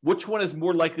 Which one is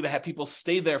more likely to have people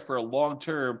stay there for a long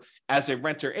term as a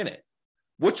renter in it?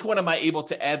 Which one am I able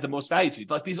to add the most value to?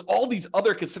 Like all these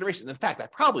other considerations. In fact, I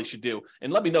probably should do,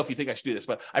 and let me know if you think I should do this,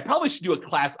 but I probably should do a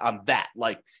class on that.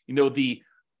 Like,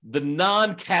 the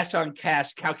non-cash on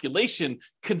cash calculation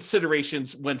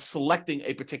considerations when selecting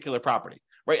a particular property,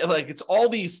 right? Like it's all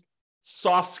these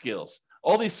soft skills,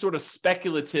 all these sort of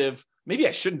speculative, maybe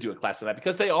I shouldn't do a class on that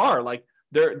because they are like,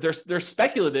 they're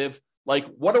speculative. Like,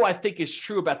 what do I think is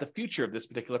true about the future of this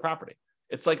particular property?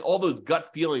 It's like all those gut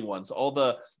feeling ones, all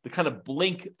the kind of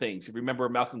blink things. If you remember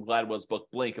Malcolm Gladwell's book,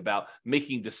 Blink, about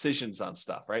making decisions on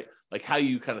stuff, right? Like how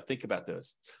you kind of think about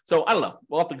those. So I don't know.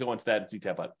 We'll have to go into that in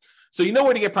detail, but so you know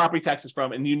where to get property taxes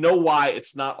from, and you know why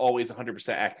it's not always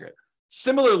 100% accurate.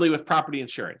 Similarly with property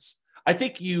insurance, I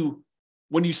think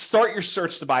when you start your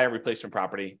search to buy a replacement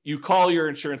property, you call your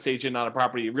insurance agent on a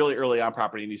property really early on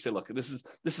property, and you say, look, this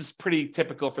is pretty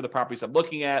typical for the properties I'm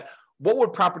looking at. What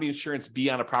would property insurance be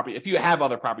on a property? If you have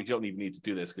other properties, you don't even need to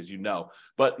do this because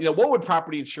but what would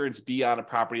property insurance be on a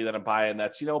property that I'm buying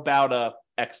that's, about a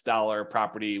X dollar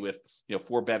property with,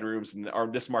 4 bedrooms or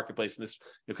this marketplace and this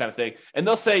kind of thing. And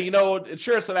they'll say,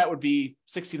 insurance on that would be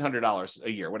 $1,600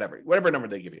 a year, whatever number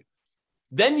they give you.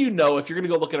 Then if you're going to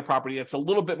go look at a property that's a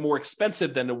little bit more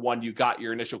expensive than the one you got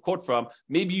your initial quote from,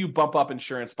 maybe you bump up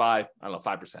insurance by,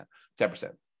 5%, 10%.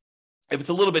 If it's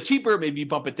a little bit cheaper, maybe you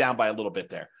bump it down by a little bit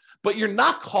there. But you're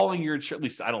not calling your insurance, at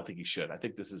least I don't think you should. I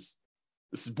think this is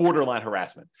borderline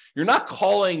harassment. You're not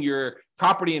calling your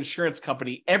property insurance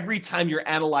company every time you're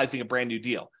analyzing a brand new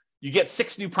deal. You get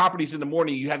 6 new properties in the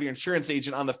morning, you have your insurance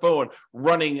agent on the phone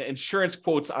running insurance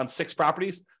quotes on 6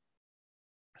 properties.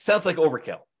 Sounds like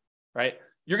overkill, right?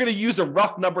 You're going to use a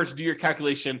rough number to do your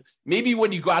calculation. Maybe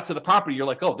when you go out to the property, you're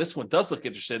like, oh, this one does look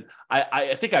interesting.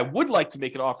 I think I would like to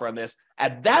make an offer on this.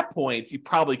 At that point, you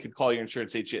probably could call your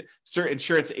insurance agent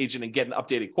and get an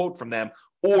updated quote from them.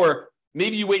 Or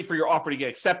maybe you wait for your offer to get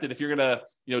accepted. If you're going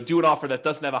to do an offer that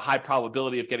doesn't have a high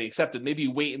probability of getting accepted, maybe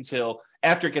you wait until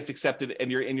after it gets accepted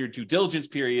and you're in your due diligence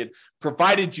period,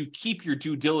 provided you keep your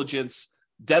due diligence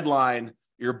deadline,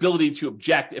 your ability to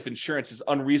object if insurance is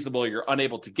unreasonable or you're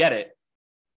unable to get it.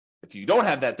 If you don't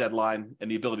have that deadline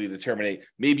and the ability to terminate,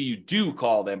 maybe you do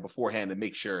call them beforehand and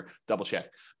make sure, double check.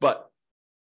 But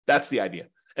that's the idea.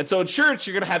 And so insurance,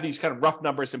 you're going to have these kind of rough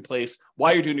numbers in place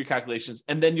while you're doing your calculations,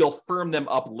 and then you'll firm them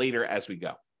up later as we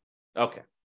go. Okay.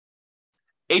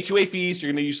 HOA fees,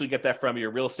 you're going to usually get that from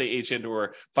your real estate agent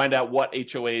or find out what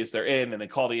HOAs they're in and then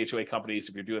call the HOA companies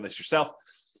if you're doing this yourself.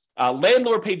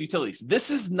 Landlord paid utilities. This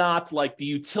is not like the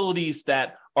utilities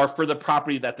that are for the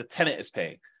property that the tenant is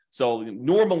paying. So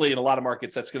normally in a lot of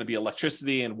markets, that's going to be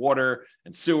electricity and water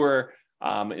and sewer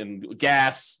and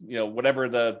gas, whatever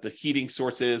the heating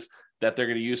source is that they're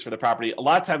going to use for the property. A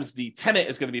lot of times the tenant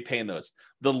is going to be paying those.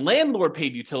 The landlord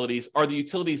paid utilities are the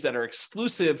utilities that are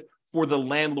exclusive for the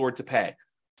landlord to pay.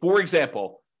 For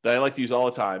example, that I like to use all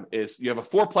the time is you have a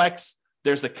fourplex.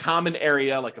 There's a common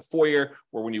area like a foyer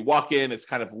where when you walk in, it's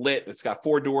kind of lit. It's got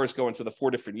 4 doors going to the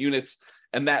 4 different units.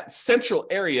 And that central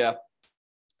area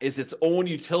is its own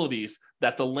utilities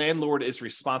that the landlord is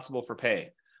responsible for paying.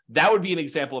 That would be an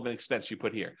example of an expense you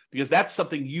put here because that's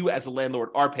something you as a landlord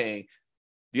are paying.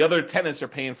 The other tenants are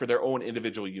paying for their own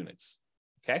individual units.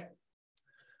 Okay.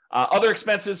 Other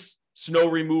expenses, snow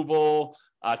removal,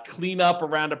 cleanup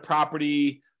around a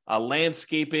property,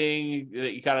 landscaping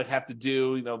that you kind of have to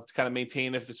do, to kind of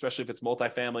maintain it, especially if it's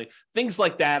multifamily. Things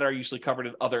like that are usually covered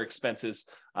in other expenses.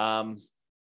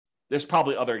 There's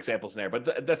probably other examples in there,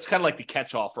 but that's kind of like the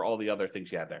catch-all for all the other things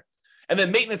you have there. And then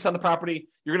maintenance on the property,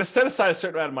 you're going to set aside a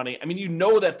certain amount of money. I mean, you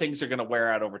know that things are going to wear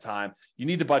out over time. You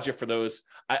need to budget for those.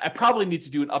 I probably need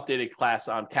to do an updated class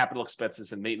on capital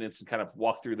expenses and maintenance and kind of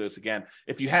walk through those again.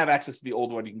 If you have access to the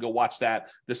old one, you can go watch that.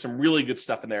 There's some really good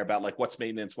stuff in there about like what's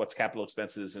maintenance, what's capital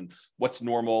expenses, and what's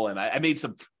normal. And I made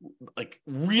some like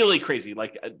really crazy,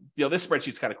 like, this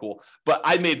spreadsheet's kind of cool, but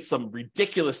I made some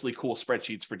ridiculously cool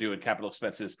spreadsheets for doing capital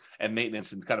expenses and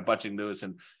maintenance and kind of budgeting those.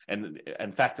 And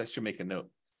in fact, I should make a note.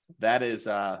 That is,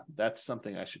 that's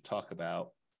something I should talk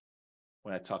about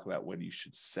when I talk about when you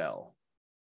should sell.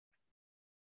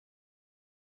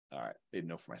 All right, made a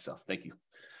note for myself. Thank you.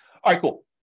 All right, cool.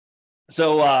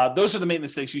 So those are the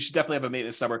maintenance things. You should definitely have a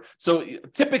maintenance number. So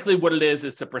typically what it is,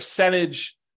 it's a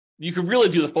percentage. You can really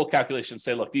do the full calculation and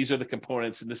say, look, these are the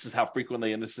components and this is how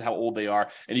frequently and this is how old they are.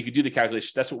 And you could do the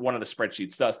calculation. That's what one of the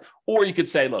spreadsheets does. Or you could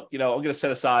say, look, I'm going to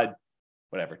set aside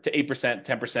whatever, to 8%,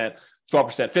 10%,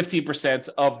 12%, 15%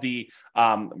 of the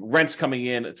rents coming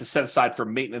in to set aside for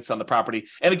maintenance on the property.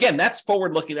 And again, that's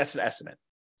forward-looking. That's an estimate.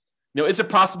 Is it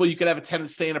possible you could have a tenant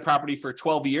stay in a property for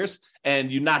 12 years and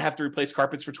you not have to replace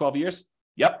carpets for 12 years?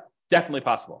 Yep, definitely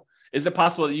possible. Is it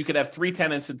possible that you could have 3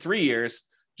 tenants in 3 years,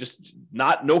 just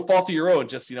no fault of your own,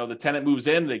 just, the tenant moves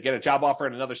in, they get a job offer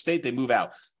in another state, they move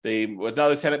out.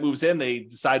 Another tenant moves in, they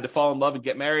decide to fall in love and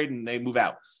get married and they move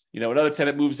out. Another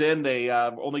tenant moves in, they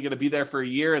only going to be there for a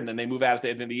year and then they move out at the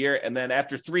end of the year. And then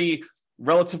after 3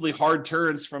 relatively hard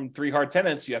turns from 3 hard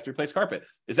tenants, you have to replace carpet.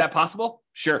 Is that possible?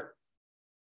 Sure.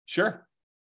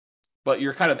 But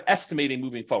you're kind of estimating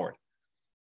moving forward.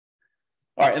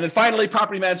 All right. And then finally,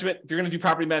 property management. If you're going to do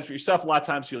property management yourself, a lot of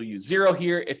times you'll use zero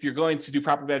here. If you're going to do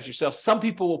property management yourself, some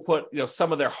people will put,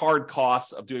 some of their hard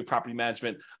costs of doing property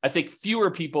management. I think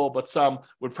fewer people, but some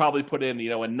would probably put in,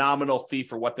 a nominal fee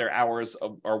for what their hours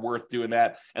are worth doing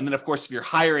that. And then of course, if you're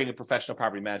hiring a professional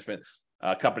property management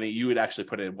company, you would actually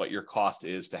put in what your cost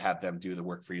is to have them do the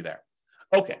work for you there.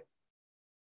 Okay.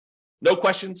 No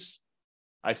questions,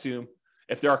 I assume.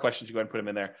 If there are questions, you go ahead and put them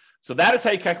in there. So that is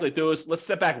how you calculate those. Let's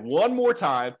step back one more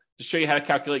time to show you how to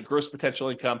calculate gross potential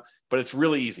income, but it's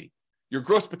really easy. Your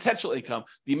gross potential income,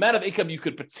 the amount of income you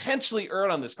could potentially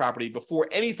earn on this property before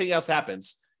anything else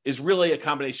happens, is really a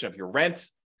combination of your rent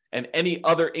and any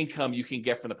other income you can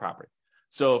get from the property.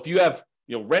 So if you have,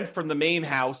 rent from the main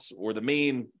house or the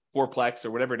main fourplex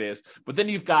or whatever it is, but then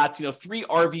you've got, 3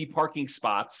 RV parking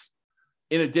spots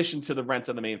in addition to the rent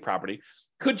on the main property.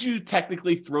 Could you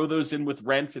technically throw those in with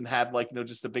rent and have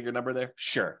just a bigger number there?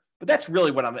 Sure. But that's really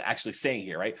what I'm actually saying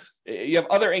here, right? You have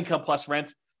other income plus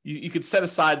rent. You could set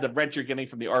aside the rent you're getting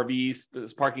from the RVs,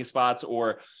 those parking spots,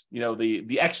 or,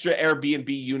 the extra Airbnb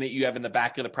unit you have in the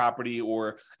back of the property,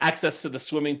 or access to the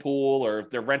swimming pool, or if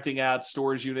they're renting out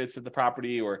storage units at the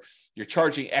property, or you're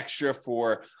charging extra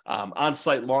for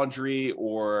on-site laundry,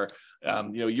 or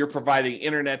you're providing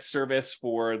internet service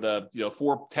for the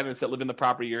 4 tenants that live in the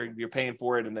property. You're paying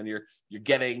for it, and then you're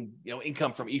getting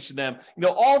income from each of them.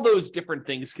 All those different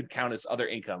things could count as other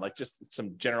income, like just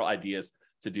some general ideas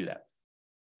to do that.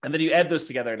 And then you add those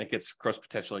together, and it gets gross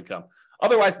potential income.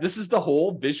 Otherwise, this is the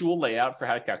whole visual layout for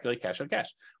how to calculate cash on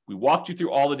cash. We walked you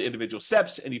through all of the individual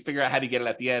steps, and you figure out how to get it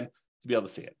at the end to be able to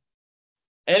see it.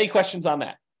 Any questions on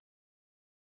that?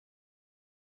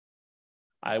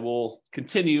 I will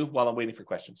continue while I'm waiting for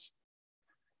questions.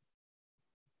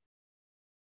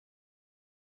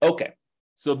 Okay,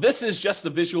 so this is just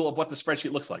a visual of what the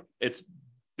spreadsheet looks like. It's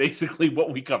basically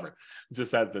what we cover. It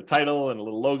just has the title and a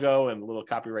little logo and a little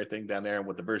copyright thing down there and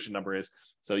what the version number is,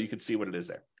 so you can see what it is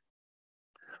there.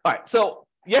 All right, so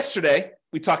yesterday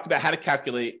we talked about how to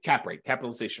calculate cap rate,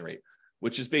 capitalization rate,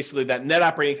 which is basically that net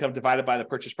operating income divided by the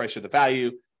purchase price or the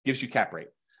value gives you cap rate.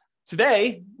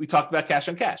 Today, we talked about cash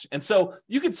on cash. And so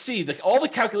you can see that all the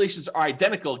calculations are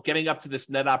identical getting up to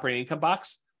this net operating income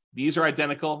box. These are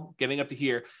identical getting up to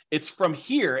here. It's from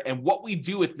here and what we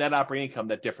do with net operating income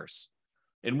that differs.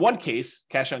 In one case,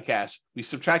 cash on cash, we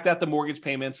subtract out the mortgage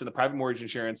payments and the private mortgage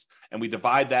insurance, and we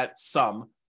divide that sum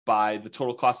by the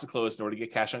total cost to close in order to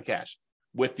get cash on cash.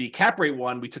 With the cap rate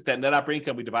one, we took that net operating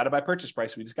income, we divided by purchase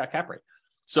price, we just got cap rate.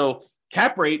 So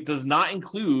cap rate does not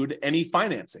include any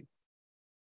financing.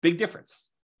 Big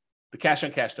difference. The cash on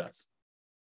cash does.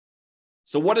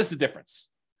 So what is the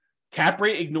difference? Cap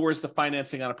rate ignores the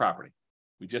financing on a property.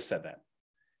 We just said that.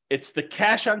 It's the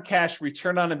cash on cash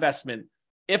return on investment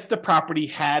if the property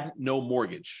had no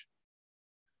mortgage.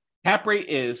 Cap rate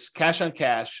is cash on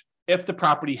cash if the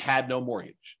property had no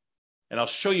mortgage. And I'll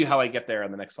show you how I get there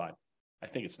on the next slide. I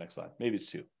think it's next slide. Maybe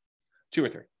it's 2 or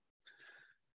 3.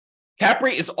 Cap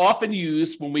rate is often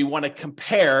used when we want to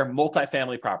compare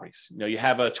multifamily properties. You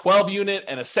have a 12 unit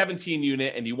and a 17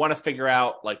 unit, and you want to figure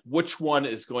out which one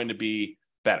is going to be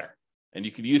better. And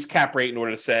you can use cap rate in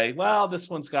order to say, well, this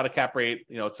one's got a cap rate,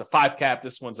 it's a 5 cap,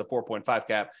 this one's a 4.5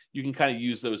 cap. You can kind of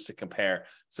use those to compare.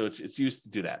 So it's used to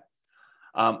do that.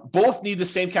 Both need the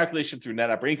same calculation through net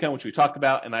operating income, which we talked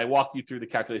about, and I walked you through the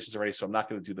calculations already, so I'm not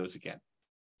going to do those again.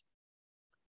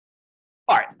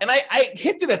 All right, and I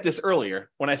hinted at this earlier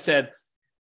when I said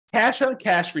cash on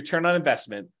cash return on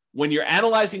investment, when you're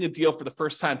analyzing a deal for the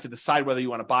first time to decide whether you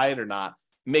want to buy it or not,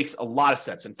 makes a lot of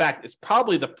sense. In fact, it's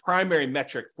probably the primary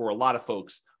metric for a lot of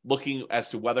folks looking as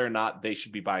to whether or not they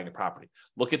should be buying a property.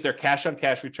 Look at their cash on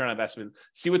cash return on investment,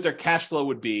 see what their cash flow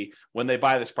would be when they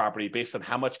buy this property based on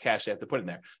how much cash they have to put in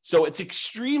there. So it's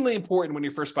extremely important when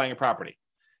you're first buying a property.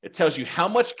 It tells you how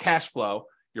much cash flow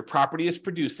your property is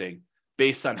producing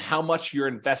based on how much you're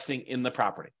investing in the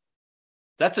property.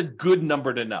 That's a good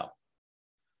number to know.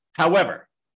 However,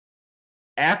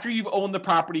 after you've owned the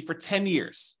property for 10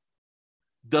 years,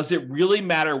 does it really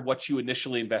matter what you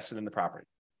initially invested in the property?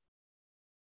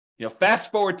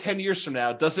 Fast forward 10 years from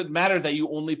now, does it matter that you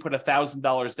only put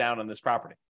 $1,000 down on this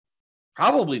property?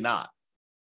 Probably not.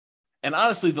 And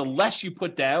honestly, the less you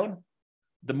put down,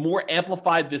 the more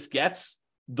amplified this gets,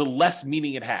 the less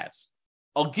meaning it has.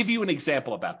 I'll give you an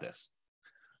example about this.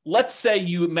 Let's say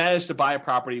you managed to buy a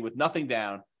property with nothing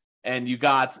down, and you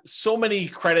got so many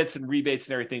credits and rebates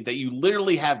and everything that you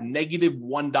literally have negative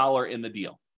 $1 in the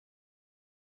deal.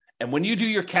 And when you do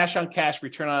your cash on cash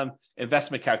return on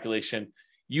investment calculation,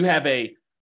 you have I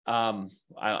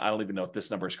don't even know if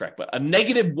this number is correct, but a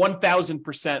negative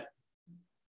 1,000%,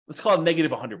 let's call it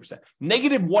negative 100%,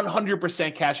 negative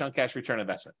 100% cash on cash return on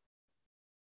investment.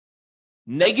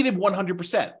 Negative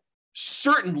 100%.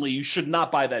 Certainly you should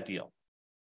not buy that deal.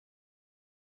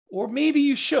 Or maybe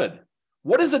you should.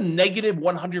 What does a negative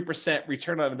 100%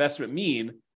 return on investment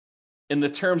mean in the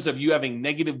terms of you having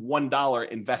negative $1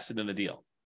 invested in the deal?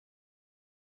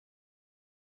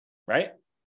 Right?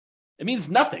 It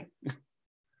means nothing.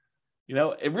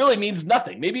 It really means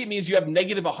nothing. Maybe it means you have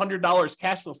negative $100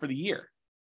 cash flow for the year.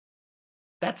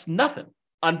 That's nothing.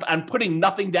 On putting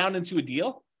nothing down into a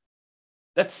deal,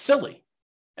 that's silly.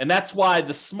 And that's why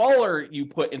the smaller you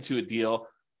put into a deal,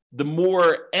 the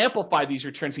more amplified these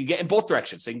returns can get in both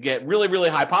directions. They can get really, really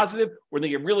high positive, or they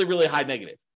get really, really high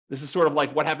negative. This is sort of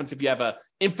like what happens if you have an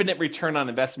infinite return on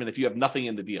investment if you have nothing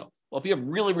in the deal. Well, if you have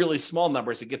really, really small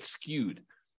numbers, it gets skewed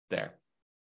there.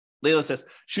 Layla says,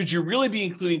 should you really be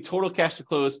including total cash to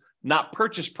close, not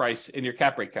purchase price in your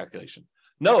cap rate calculation?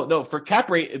 No. For cap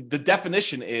rate, the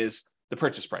definition is the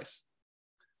purchase price.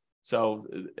 So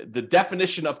the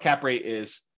definition of cap rate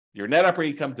is your net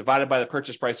operating income divided by the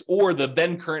purchase price or the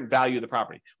then current value of the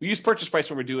property. We use purchase price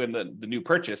when we're doing the new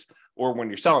purchase or when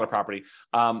you're selling a property.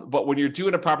 But when you're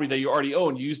doing a property that you already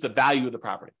own, you use the value of the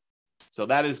property. So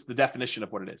that is the definition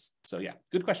of what it is. So yeah,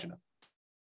 good question.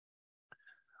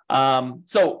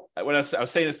 So when I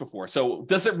was saying this before, so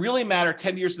does it really matter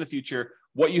 10 years in the future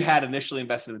what you had initially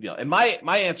invested in the deal? And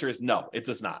my answer is no, it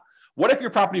does not. What if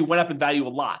your property went up in value a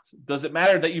lot? Does it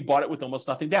matter that you bought it with almost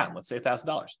nothing down? Let's say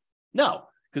 $1,000. No,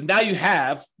 because now you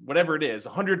have whatever it is,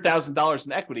 $100,000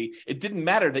 in equity. It didn't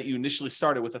matter that you initially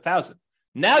started with $1,000.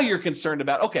 Now you're concerned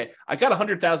about, okay, I got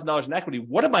 $100,000 in equity.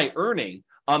 What am I earning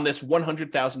on this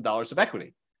 $100,000 of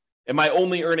equity? Am I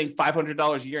only earning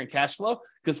 $500 a year in cash flow?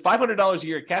 Because $500 a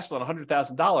year in cash flow on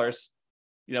 $100,000,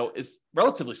 is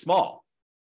relatively small.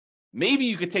 Maybe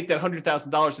you could take that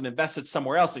 $100,000 and invest it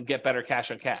somewhere else and get better cash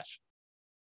on cash,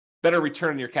 better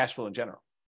return on your cash flow in general.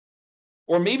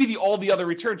 Or maybe all the other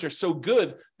returns are so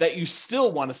good that you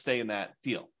still want to stay in that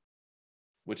deal,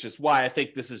 which is why I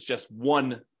think this is just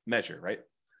one measure, right?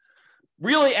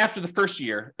 Really, after the first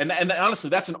year, and honestly,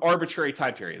 that's an arbitrary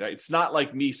time period. Right? It's not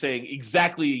like me saying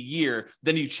exactly a year,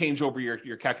 then you change over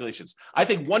your calculations. I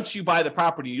think once you buy the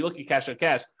property, you look at cash on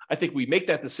cash, I think we make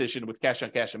that decision with cash on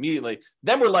cash immediately.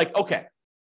 Then we're like, okay,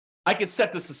 I can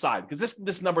set this aside because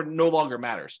this number no longer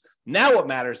matters. Now what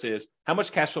matters is how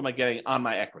much cash flow am I getting on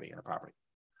my equity in a property?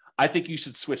 I think you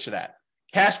should switch to that.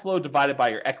 Cash flow divided by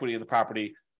your equity in the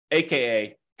property,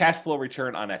 AKA cash flow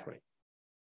return on equity.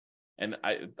 And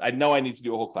I know I need to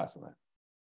do a whole class on that.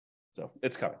 So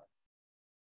it's coming.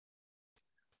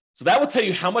 So that will tell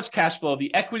you how much cash flow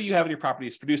the equity you have in your property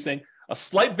is producing. A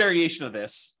slight variation of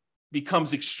this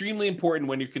becomes extremely important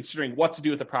when you're considering what to do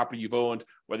with the property you've owned,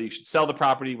 whether you should sell the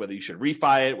property, whether you should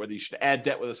refi it, whether you should add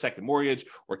debt with a second mortgage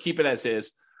or keep it as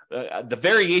is. The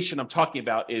variation I'm talking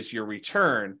about is your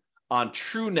return on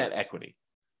true net equity.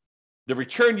 The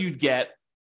return you'd get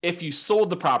if you sold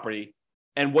the property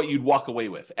and what you'd walk away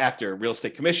with after real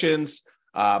estate commissions,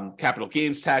 capital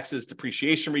gains taxes,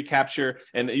 depreciation recapture,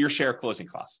 and your share of closing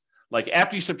costs. Like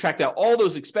after you subtract out all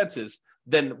those expenses,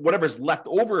 then whatever's left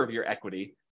over of your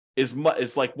equity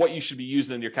is like what you should be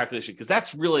using in your calculation, because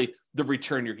that's really the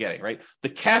return you're getting, right? The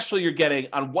cash flow you're getting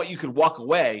on what you could walk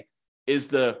away is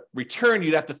the return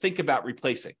you'd have to think about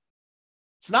replacing.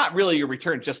 It's not really your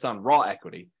return just on raw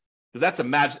equity, because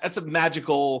that's a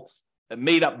magical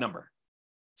made up number.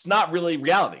 It's not really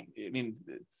reality. I mean,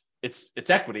 it's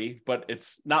equity, but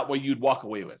it's not what you'd walk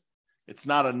away with. It's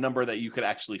not a number that you could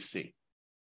actually see.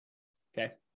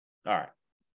 Okay. All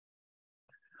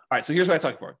right. So here's what I'm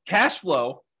talking about. Cash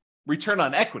flow return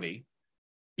on equity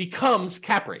becomes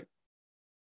cap rate.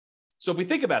 So if we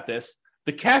think about this,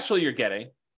 the cash flow you're getting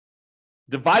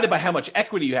divided by how much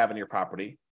equity you have in your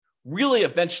property really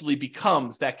eventually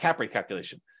becomes that cap rate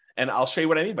calculation. And I'll show you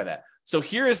what I mean by that. So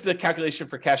here is the calculation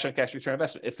for cash on cash return on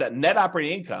investment. It's that net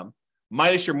operating income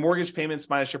minus your mortgage payments,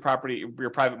 minus your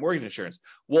private mortgage insurance.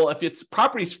 Well, if it's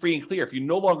property's free and clear, if you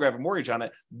no longer have a mortgage on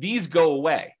it, these go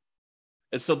away.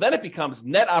 And so then it becomes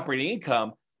net operating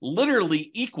income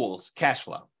literally equals cash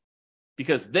flow,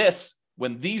 because this,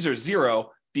 when these are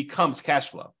zero, becomes cash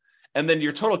flow. And then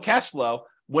your total cash flow,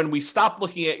 when we stop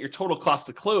looking at your total cost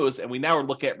to close and we now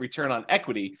look at return on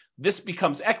equity, this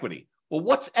becomes equity. Well,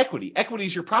 what's equity? Equity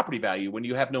is your property value when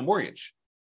you have no mortgage.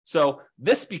 So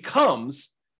this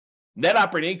becomes net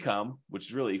operating income, which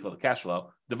is really equal to cash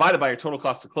flow, divided by your total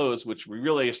cost to close, which we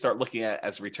really start looking at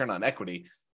as return on equity.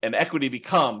 And equity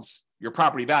becomes your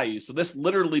property value. So this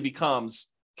literally becomes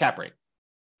cap rate.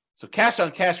 So cash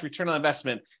on cash return on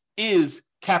investment is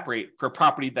cap rate for a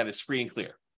property that is free and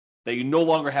clear, that you no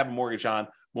longer have a mortgage on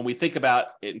when we think about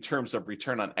it in terms of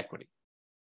return on equity.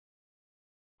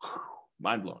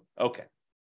 Mind blown. Okay.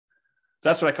 So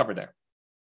that's what I covered there.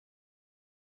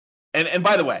 And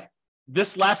by the way,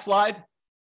 this last slide,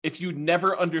 if you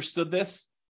never understood this,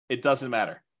 it doesn't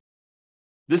matter.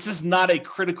 This is not a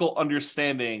critical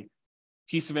understanding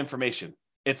piece of information.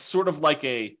 It's sort of like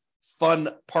a fun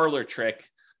parlor trick,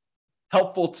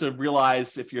 helpful to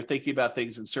realize if you're thinking about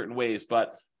things in certain ways,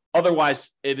 but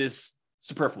otherwise it is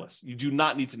superfluous. You do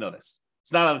not need to know this.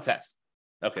 It's not on the test.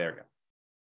 Okay, there we go.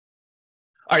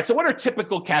 All right, so what are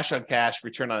typical cash on cash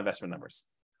return on investment numbers?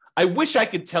 I wish I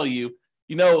could tell you,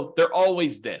 they're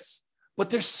always this, but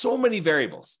there's so many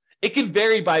variables. It can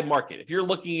vary by market. If you're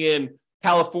looking in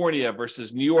California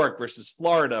versus New York versus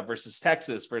Florida versus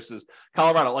Texas versus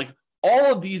Colorado, like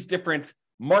all of these different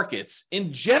markets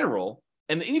in general,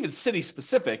 and even city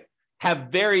specific, have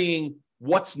varying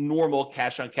what's normal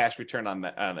cash on cash return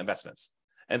on investments.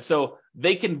 And so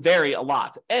they can vary a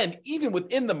lot. And even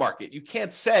within the market, you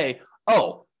can't say,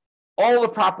 oh, all the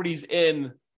properties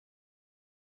in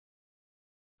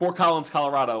Fort Collins,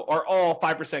 Colorado are all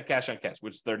 5% cash on cash,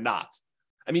 which they're not.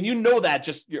 I mean, you know that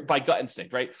just by gut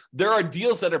instinct, right? There are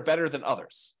deals that are better than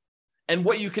others. And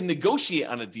what you can negotiate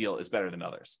on a deal is better than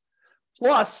others.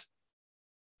 Plus,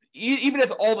 even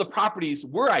if all the properties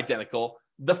were identical,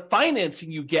 the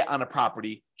financing you get on a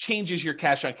property changes your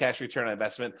cash on cash return on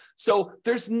investment. So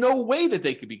there's no way that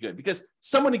they could be good, because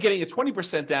someone getting a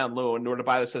 20% down loan in order to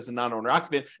buy this as a non-owner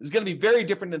occupant is going to be very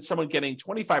different than someone getting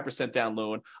 25% down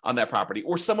loan on that property,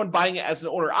 or someone buying it as an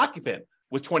owner occupant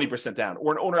with 20% down,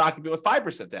 or an owner occupant with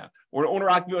 5% down, or an owner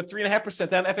occupant with 3.5%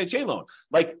 down FHA loan.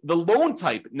 Like the loan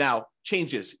type now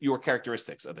changes your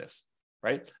characteristics of this,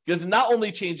 right? Because it not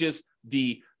only changes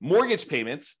the mortgage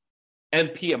payments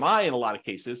and PMI in a lot of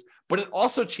cases, but it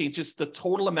also changes the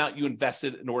total amount you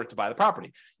invested in order to buy the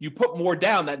property. You put more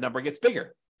down, that number gets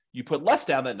bigger. You put less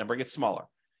down, that number gets smaller.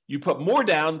 You put more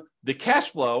down, the cash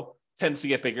flow tends to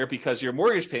get bigger because your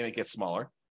mortgage payment gets smaller.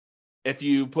 If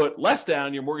you put less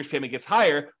down, your mortgage payment gets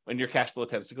higher and your cash flow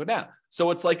tends to go down.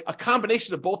 So it's like a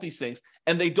combination of both these things,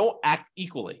 and they don't act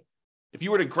equally. If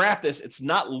you were to graph this, it's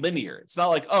not linear. It's not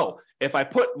like, oh, if I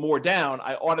put more down,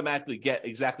 I automatically get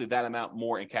exactly that amount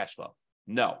more in cash flow.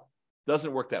 No,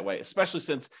 doesn't work that way, especially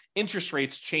since interest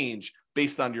rates change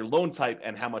based on your loan type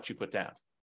and how much you put down.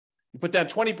 You put down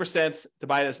 20% to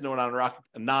buy it as a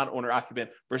non-owner occupant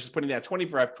versus putting down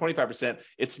 25%.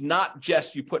 It's not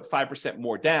just you put 5%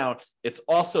 more down. It's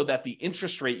also that the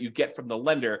interest rate you get from the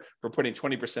lender for putting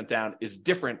 20% down is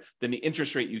different than the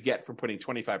interest rate you get from putting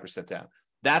 25% down.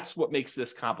 That's what makes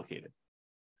this complicated.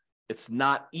 It's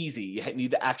not easy. You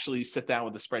need to actually sit down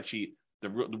with a spreadsheet, the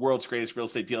world's greatest real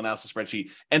estate deal analysis spreadsheet,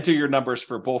 enter your numbers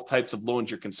for both types of loans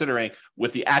you're considering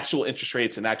with the actual interest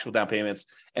rates and actual down payments,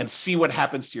 and see what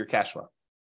happens to your cash flow.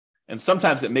 And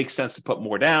sometimes it makes sense to put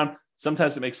more down.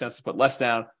 Sometimes it makes sense to put less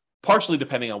down, partially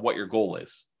depending on what your goal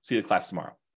is. See the class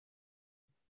tomorrow.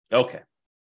 Okay.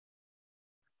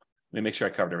 Let me make sure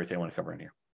I covered everything I want to cover in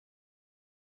here.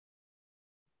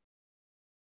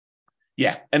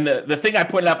 Yeah. And the thing I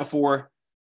pointed out before,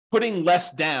 putting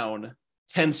less down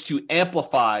tends to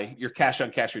amplify your cash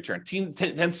on cash return,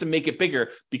 tends to make it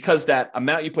bigger because that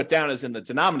amount you put down is in the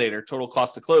denominator, total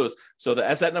cost to close. So that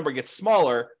as that number gets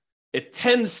smaller, it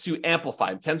tends to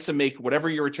amplify, it tends to make whatever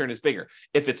your return is bigger.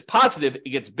 If it's positive, it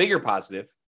gets bigger positive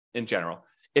in general.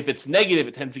 If it's negative,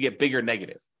 it tends to get bigger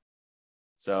negative.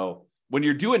 So when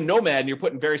you're doing Nomad and you're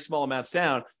putting very small amounts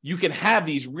down, you can have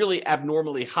these really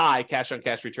abnormally high cash on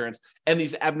cash returns and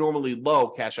these abnormally low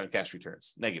cash on cash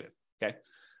returns, negative, okay?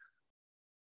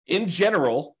 In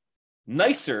general,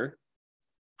 nicer,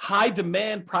 high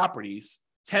demand properties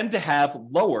tend to have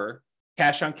lower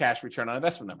cash on cash return on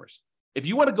investment numbers. If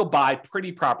you want to go buy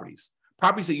pretty properties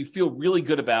that you feel really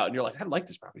good about, and you're like, I like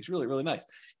this property, it's really, really nice.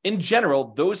 In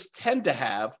general, those tend to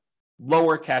have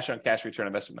lower cash on cash return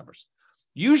investment numbers.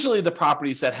 Usually the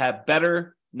properties that have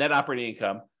better net operating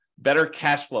income, better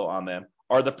cash flow on them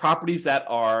are the properties that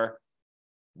are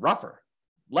rougher,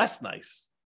 less nice.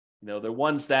 They're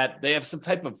ones that they have some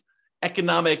type of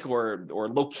economic or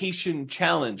location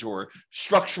challenge or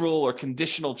structural or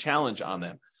conditional challenge on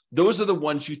them. Those are the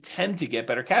ones you tend to get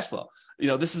better cash flow.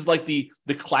 This is like the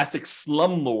classic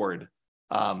slumlord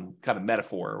kind of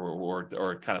metaphor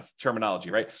or kind of terminology,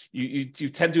 right? You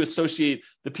tend to associate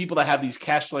the people that have these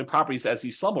cash flowing properties as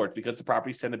these slumlords because the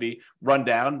properties tend to be run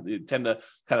down. You tend to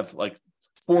kind of like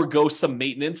forego some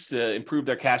maintenance to improve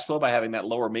their cash flow by having that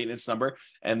lower maintenance number.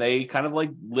 And they kind of like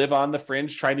live on the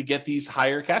fringe trying to get these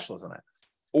higher cash flows on that.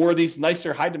 Or these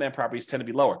nicer high demand properties tend to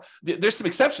be lower. There's some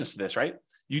exceptions to this, right?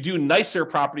 You do nicer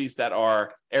properties that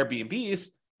are Airbnbs,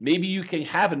 maybe you can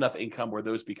have enough income where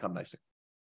those become nicer.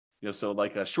 So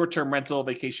like a short-term rental,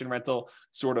 vacation rental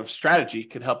sort of strategy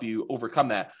could help you overcome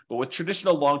that. But with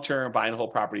traditional long-term buy and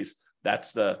hold properties,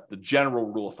 that's the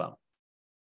general rule of thumb.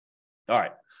 All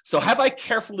right. So have I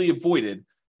carefully avoided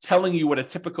telling you what a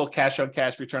typical cash on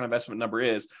cash return on investment number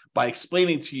is by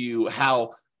explaining to you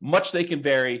how much they can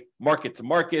vary market to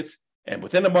market and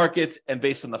within the markets and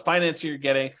based on the financing you're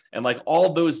getting and like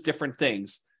all those different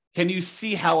things? Can you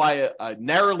see how I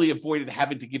narrowly avoided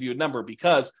having to give you a number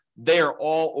because they are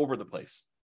all over the place?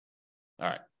 All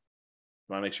right. I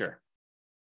want to make sure.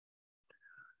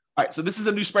 All right. So this is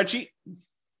a new spreadsheet.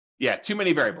 Yeah, too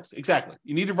many variables. Exactly.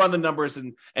 You need to run the numbers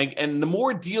and the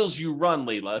more deals you run,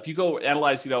 Layla, if you go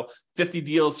analyze, 50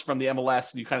 deals from the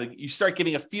MLS and you start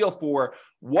getting a feel for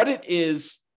what it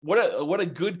is, what a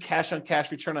good cash on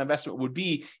cash return on investment would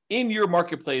be in your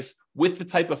marketplace with the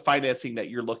type of financing that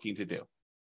you're looking to do.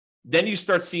 Then you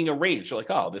start seeing a range. You're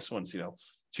like, oh, this one's,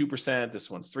 2%,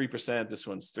 this one's 3%, this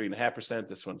one's 3.5%,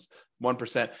 this one's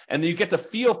 1%. And then you get the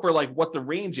feel for like what the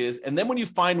range is. And then when you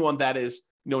find one that is,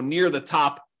 near the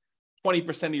top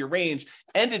 20% of your range,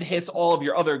 and it hits all of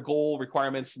your other goal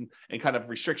requirements and kind of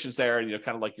restrictions there, and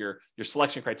kind of like your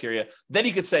selection criteria, then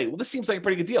you could say, well, this seems like a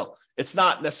pretty good deal. It's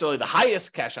not necessarily the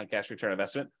highest cash on cash return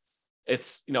investment.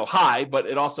 It's high, but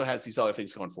it also has these other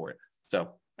things going for it.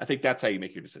 So I think that's how you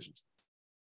make your decisions.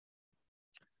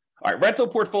 All right, rental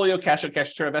portfolio, cash on cash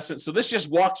return investment. So this just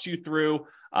walks you through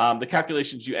the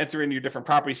calculations. You enter in your different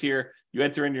properties here. You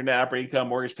enter in your net operating income,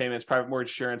 mortgage payments, private mortgage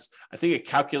insurance. I think it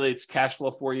calculates cash flow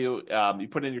for you. You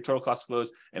put in your total cost to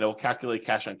close, and it will calculate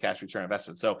cash on cash return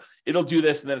investment. So it'll do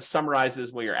this, and then it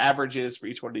summarizes what your average is for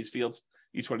each one of these fields,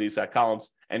 each one of these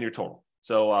columns, and your total.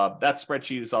 So that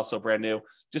spreadsheet is also brand new.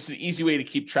 Just an easy way to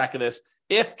keep track of this.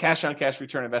 If cash on cash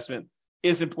return investment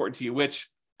is important to you,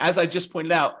 which, as I just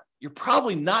pointed out, you're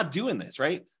probably not doing this,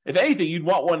 right? If anything, you'd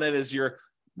want one that is your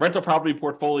rental property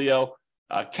portfolio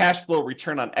cash flow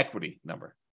return on equity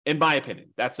number. In my opinion,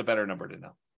 that's a better number to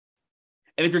know.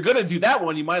 And if you're going to do that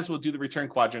one, you might as well do the return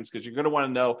quadrants because you're going to want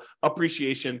to know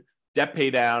appreciation, debt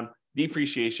pay down,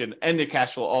 depreciation, and the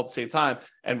cash flow all at the same time,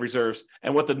 and reserves,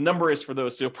 and what the number is for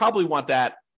those. So you'll probably want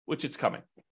that, which it's coming.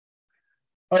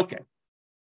 Okay.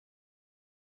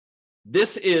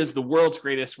 This is the world's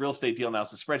greatest real estate deal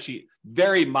analysis spreadsheet,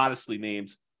 very modestly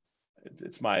named.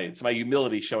 It's my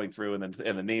humility showing through in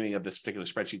the naming of this particular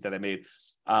spreadsheet that I made.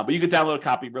 But you can download a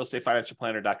copy,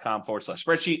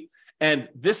 realestatefinancialplanner.com/spreadsheet. And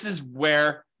this is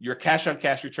where your cash on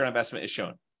cash return on investment is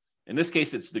shown. In this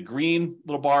case, it's the green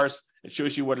little bars. It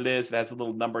shows you what it is. It has a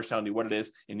little number telling you what it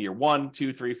is in year 1,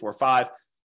 2, 3, 4, 5.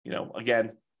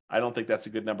 Again, I don't think that's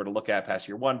a good number to look at past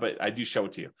year 1, but I do show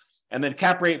it to you. And then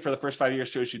cap rate for the first 5 years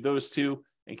shows you those two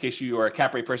in case you are a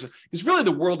cap rate person. Because really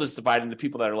the world is divided into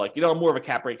people that are like, I'm more of a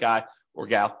cap rate guy or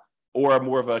gal, or I'm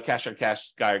more of a cash on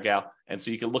cash guy or gal. And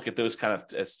so you can look at those kind of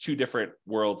as two different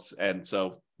worlds. And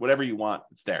so whatever you want,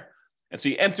 it's there. And so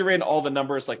you enter in all the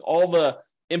numbers, like all the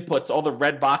inputs, all the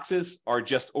red boxes are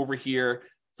just over here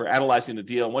for analyzing the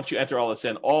deal. And once you enter all this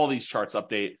in, all these charts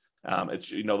update. It's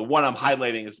the one I'm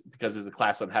highlighting is because there's a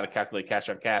class on how to calculate cash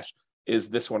on cash. is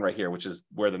this one right here, which is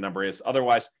where the number is.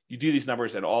 Otherwise, you do these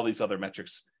numbers and all these other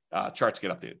metrics charts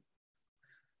get updated.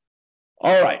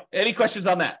 All right. Any questions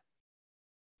on that?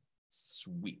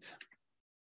 Sweet.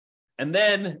 And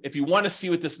then if you want to see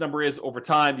what this number is over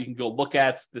time, you can go look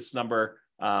at this number,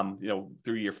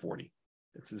 through year 40.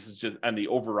 This is just on the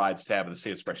overrides tab of the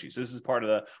same spreadsheet. So this is part of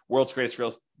the world's greatest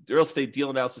real estate deal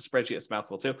analysis spreadsheet. It's a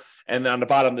mouthful too. And on the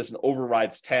bottom, there's an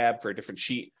overrides tab for a different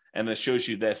sheet. And then it shows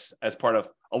you this as part of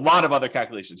a lot of other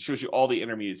calculations. It shows you all the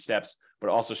intermediate steps, but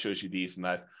it also shows you these. And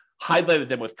I've highlighted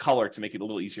them with color to make it a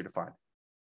little easier to find.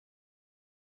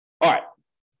 All right.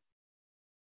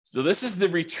 So this is the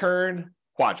return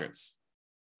quadrants.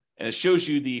 And it shows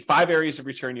you the 5 areas of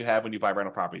return you have when you buy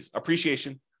rental properties.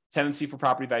 Appreciation, tendency for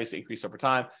property values to increase over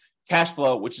time. Cash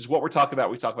flow, which is what we're talking about.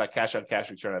 We talk about cash on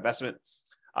cash return on investment.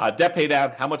 Debt pay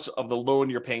down, how much of the loan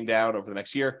you're paying down over the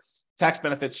next year. Tax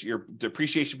benefits, your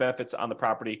depreciation benefits on the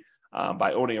property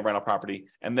by owning a rental property.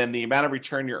 And then the amount of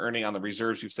return you're earning on the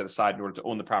reserves you've set aside in order to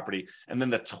own the property. And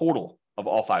then the total of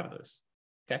all 5 of those.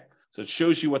 Okay, so it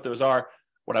shows you what those are.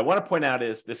 What I want to point out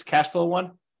is this cash flow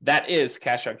one, that is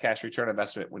cash on cash return on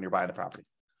investment when you're buying the property.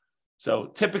 So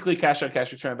typically cash on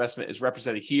cash return on investment is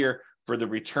represented here for the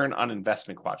return on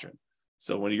investment quadrant.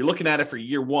 So when you're looking at it for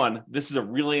year 1, this is a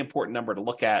really important number to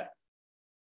look at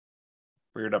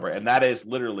for your number. And that is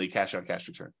literally cash on cash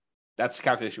return. That's the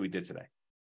calculation we did today.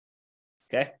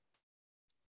 Okay.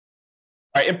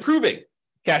 All right. Improving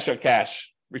cash on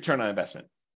cash return on investment.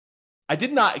 I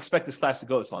did not expect this class to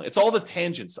go this long. It's all the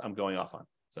tangents I'm going off on.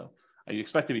 So I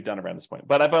expect to be done around this point,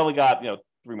 but I've only got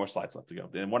 3 more slides left to go.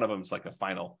 And one of them is like a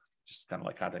final, just kind of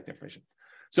like contact information.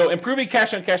 So improving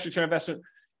cash on cash return on investment.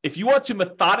 If you want to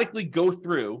methodically go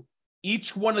through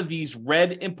each one of these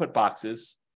red input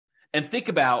boxes and think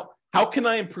about how can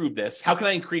I improve this? How can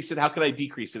I increase it? How can I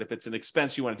decrease it? If it's an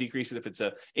expense, you want to decrease it. If it's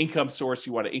an income source,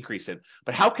 you want to increase it.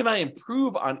 But how can I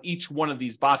improve on each one of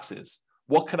these boxes?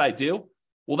 What could I do?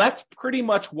 Well, that's pretty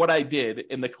much what I did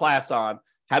in the class on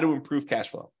how to improve cash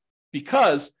flow.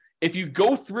 Because if you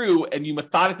go through and you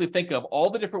methodically think of all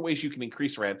the different ways you can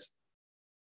increase rent,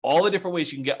 all the different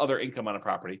ways you can get other income on a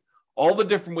property, all the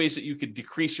different ways that you could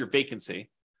decrease your vacancy,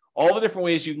 all the different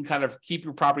ways you can kind of keep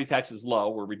your property taxes low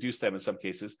or reduce them in some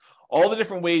cases, all the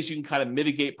different ways you can kind of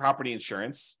mitigate property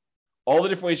insurance, all the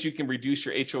different ways you can reduce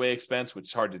your HOA expense, which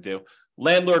is hard to do,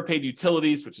 landlord paid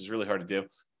utilities, which is really hard to do,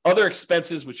 other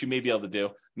expenses, which you may be able to do,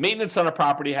 maintenance on a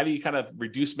property, how do you kind of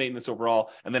reduce maintenance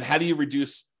overall, and then how do you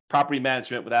reduce property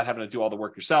management without having to do all the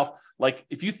work yourself? Like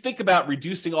if you think about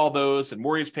reducing all those and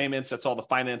mortgage payments, that's all the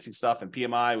financing stuff, and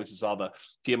PMI, which is all the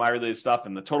PMI related stuff,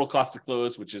 and the total cost to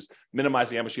close, which is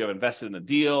minimizing how much you have invested in the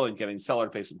deal and getting the seller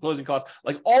to pay some closing costs.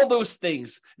 Like all those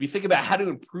things, if you think about how to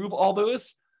improve all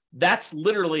those, that's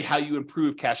literally how you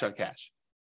improve cash on cash.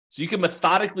 So you can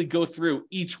methodically go through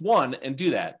each one and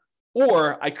do that.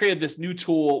 Or I created this new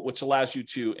tool, which allows you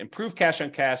to improve cash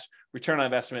on cash, return on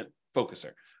investment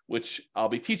focuser, which I'll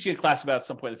be teaching a class about at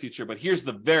some point in the future. But here's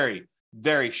the very,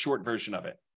 very short version of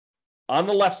it. On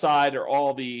the left side are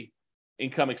all the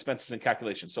income, expenses, and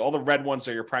calculations. So all the red ones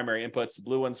are your primary inputs. The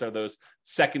blue ones are those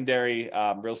secondary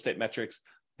real estate metrics.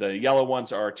 The yellow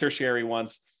ones are tertiary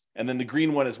ones. And then the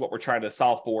green one is what we're trying to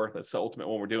solve for. That's the ultimate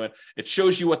one we're doing. It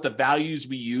shows you what the values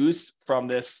we use from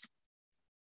this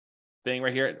thing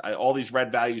right here. All these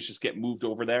red values just get moved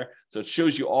over there. So it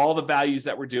shows you all the values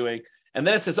that we're doing. And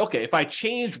then it says, okay, if I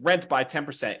change rent by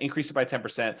 10%, increase it by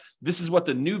 10%, this is what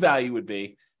the new value would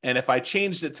be. And if I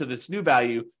changed it to this new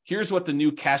value, here's what the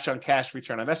new cash on cash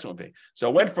return on investment would be. So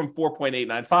it went from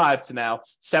 4.895 to now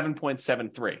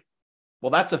 7.73.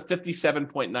 Well, that's a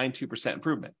 57.92%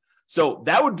 improvement. So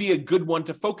that would be a good one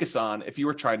to focus on if you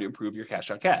were trying to improve your cash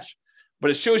on cash.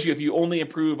 But it shows you if you only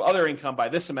improve other income by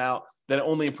this amount, then it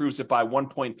only improves it by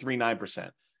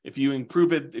 1.39%. If you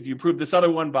improve this other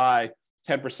one by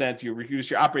 10%, you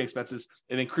reduce your operating expenses,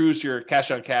 it improves your cash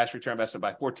on cash return on investment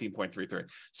by 14.33.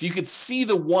 So you could see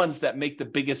the ones that make the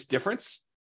biggest difference,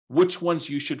 which ones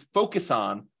you should focus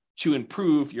on to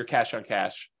improve your cash on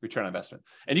cash return on investment.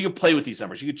 And you can play with these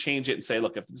numbers. You could change it and say,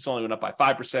 look, if this only went up by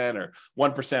 5% or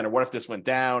 1%, or what if this went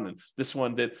down and this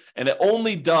one did, and it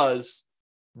only does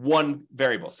one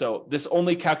variable. So this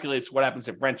only calculates what happens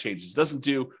if rent changes. It doesn't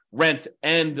do rent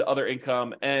and other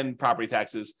income and property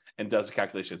taxes and does a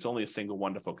calculation. It's only a single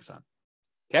one to focus on.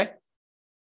 Okay.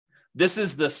 This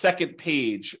is the second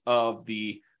page of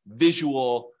the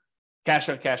visual cash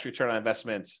on cash return on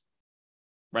investment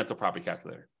rental property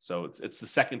calculator. So it's the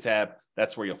second tab.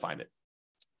 That's where you'll find it.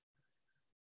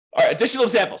 All right, additional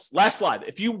examples. Last slide.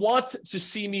 If you want to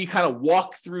see me kind of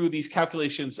walk through these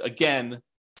calculations again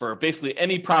for basically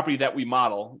any property that we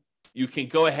model, you can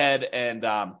go ahead and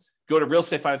go Go to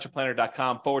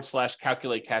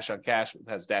realestatefinancialplanner.com/calculate cash on cash. It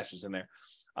has dashes in there.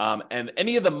 And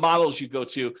any of the models you go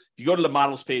to, if you go to the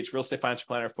models page, Real Estate Financial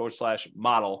Planner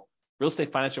 /model,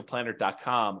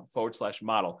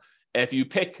 realestatefinancialplanner.com/model. And if you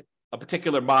pick a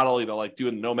particular model, like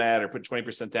doing Nomad or put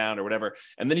 20% down or whatever,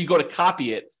 and then you go to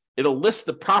copy it, it'll list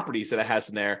the properties that it has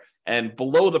in there. And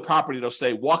below the property, it'll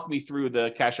say, walk me through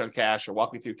the cash on cash, or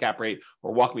walk me through cap rate,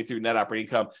 or walk me through net operating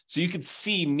income. So you can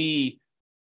see me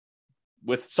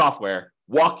with software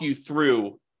walk you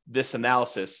through this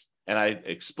analysis, and I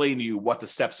explain to you what the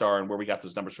steps are and where we got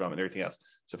those numbers from and everything else.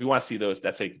 So if you want to see those,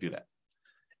 that's how you can do that.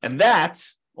 And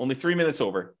that's only 3 minutes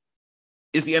over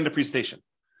is the end of presentation.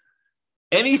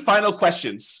 Any final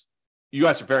questions? You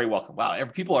guys are very welcome. Wow,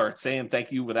 people are saying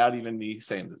thank you without even me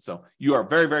saying it. So you are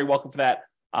very, very welcome for that.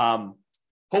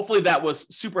 Hopefully that was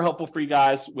super helpful for you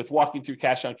guys with walking through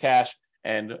cash on cash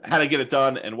and how to get it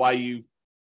done and why you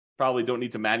probably don't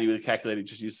need to manually calculate it,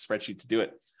 just use the spreadsheet to do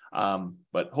it.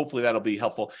 But hopefully that'll be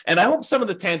helpful. And I hope some of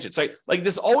the tangents, like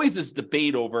there's always this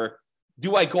debate over,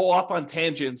 do I go off on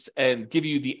tangents and give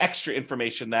you the extra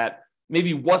information that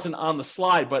maybe wasn't on the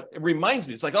slide, but it reminds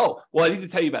me, it's like, oh, well, I need to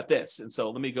tell you about this. And so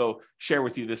let me go share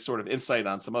with you this sort of insight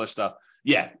on some other stuff.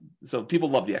 Yeah. So people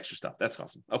love the extra stuff. That's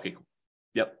awesome. Okay, cool.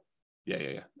 Yep.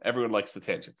 Yeah. Everyone likes the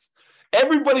tangents.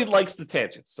 Everybody likes the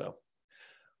tangents. So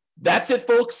that's it,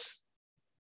 folks.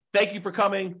 Thank you for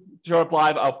coming. Show up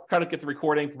live. I'll try to get the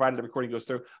recording, provided the recording goes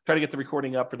through. Try to get the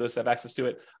recording up for those that have access to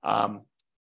it.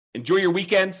 Enjoy your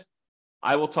weekend.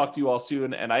 I will talk to you all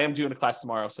soon. And I am doing a class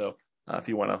tomorrow. So if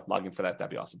you want to log in for that, that'd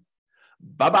be awesome.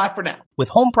 Bye-bye for now. With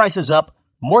home prices up,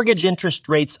 mortgage interest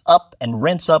rates up, and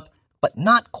rents up, but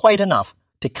not quite enough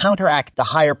to counteract the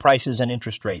higher prices and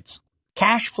interest rates.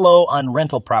 Cash flow on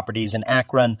rental properties in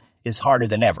Akron is harder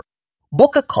than ever.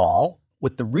 Book a call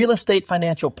with the Real Estate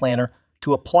Financial Planner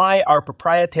to apply our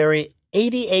proprietary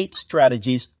 88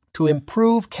 strategies to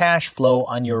improve cash flow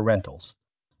on your rentals.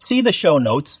 See the show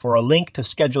notes for a link to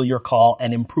schedule your call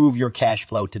and improve your cash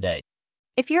flow today.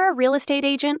 If you're a real estate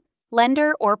agent,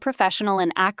 lender, or professional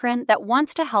in Akron that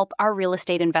wants to help our real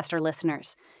estate investor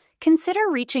listeners, consider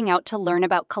reaching out to learn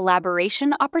about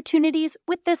collaboration opportunities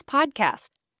with this podcast.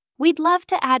 We'd love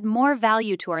to add more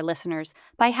value to our listeners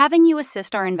by having you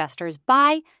assist our investors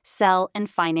buy, sell, and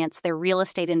finance their real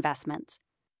estate investments.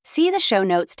 See the show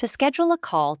notes to schedule a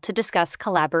call to discuss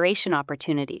collaboration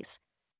opportunities.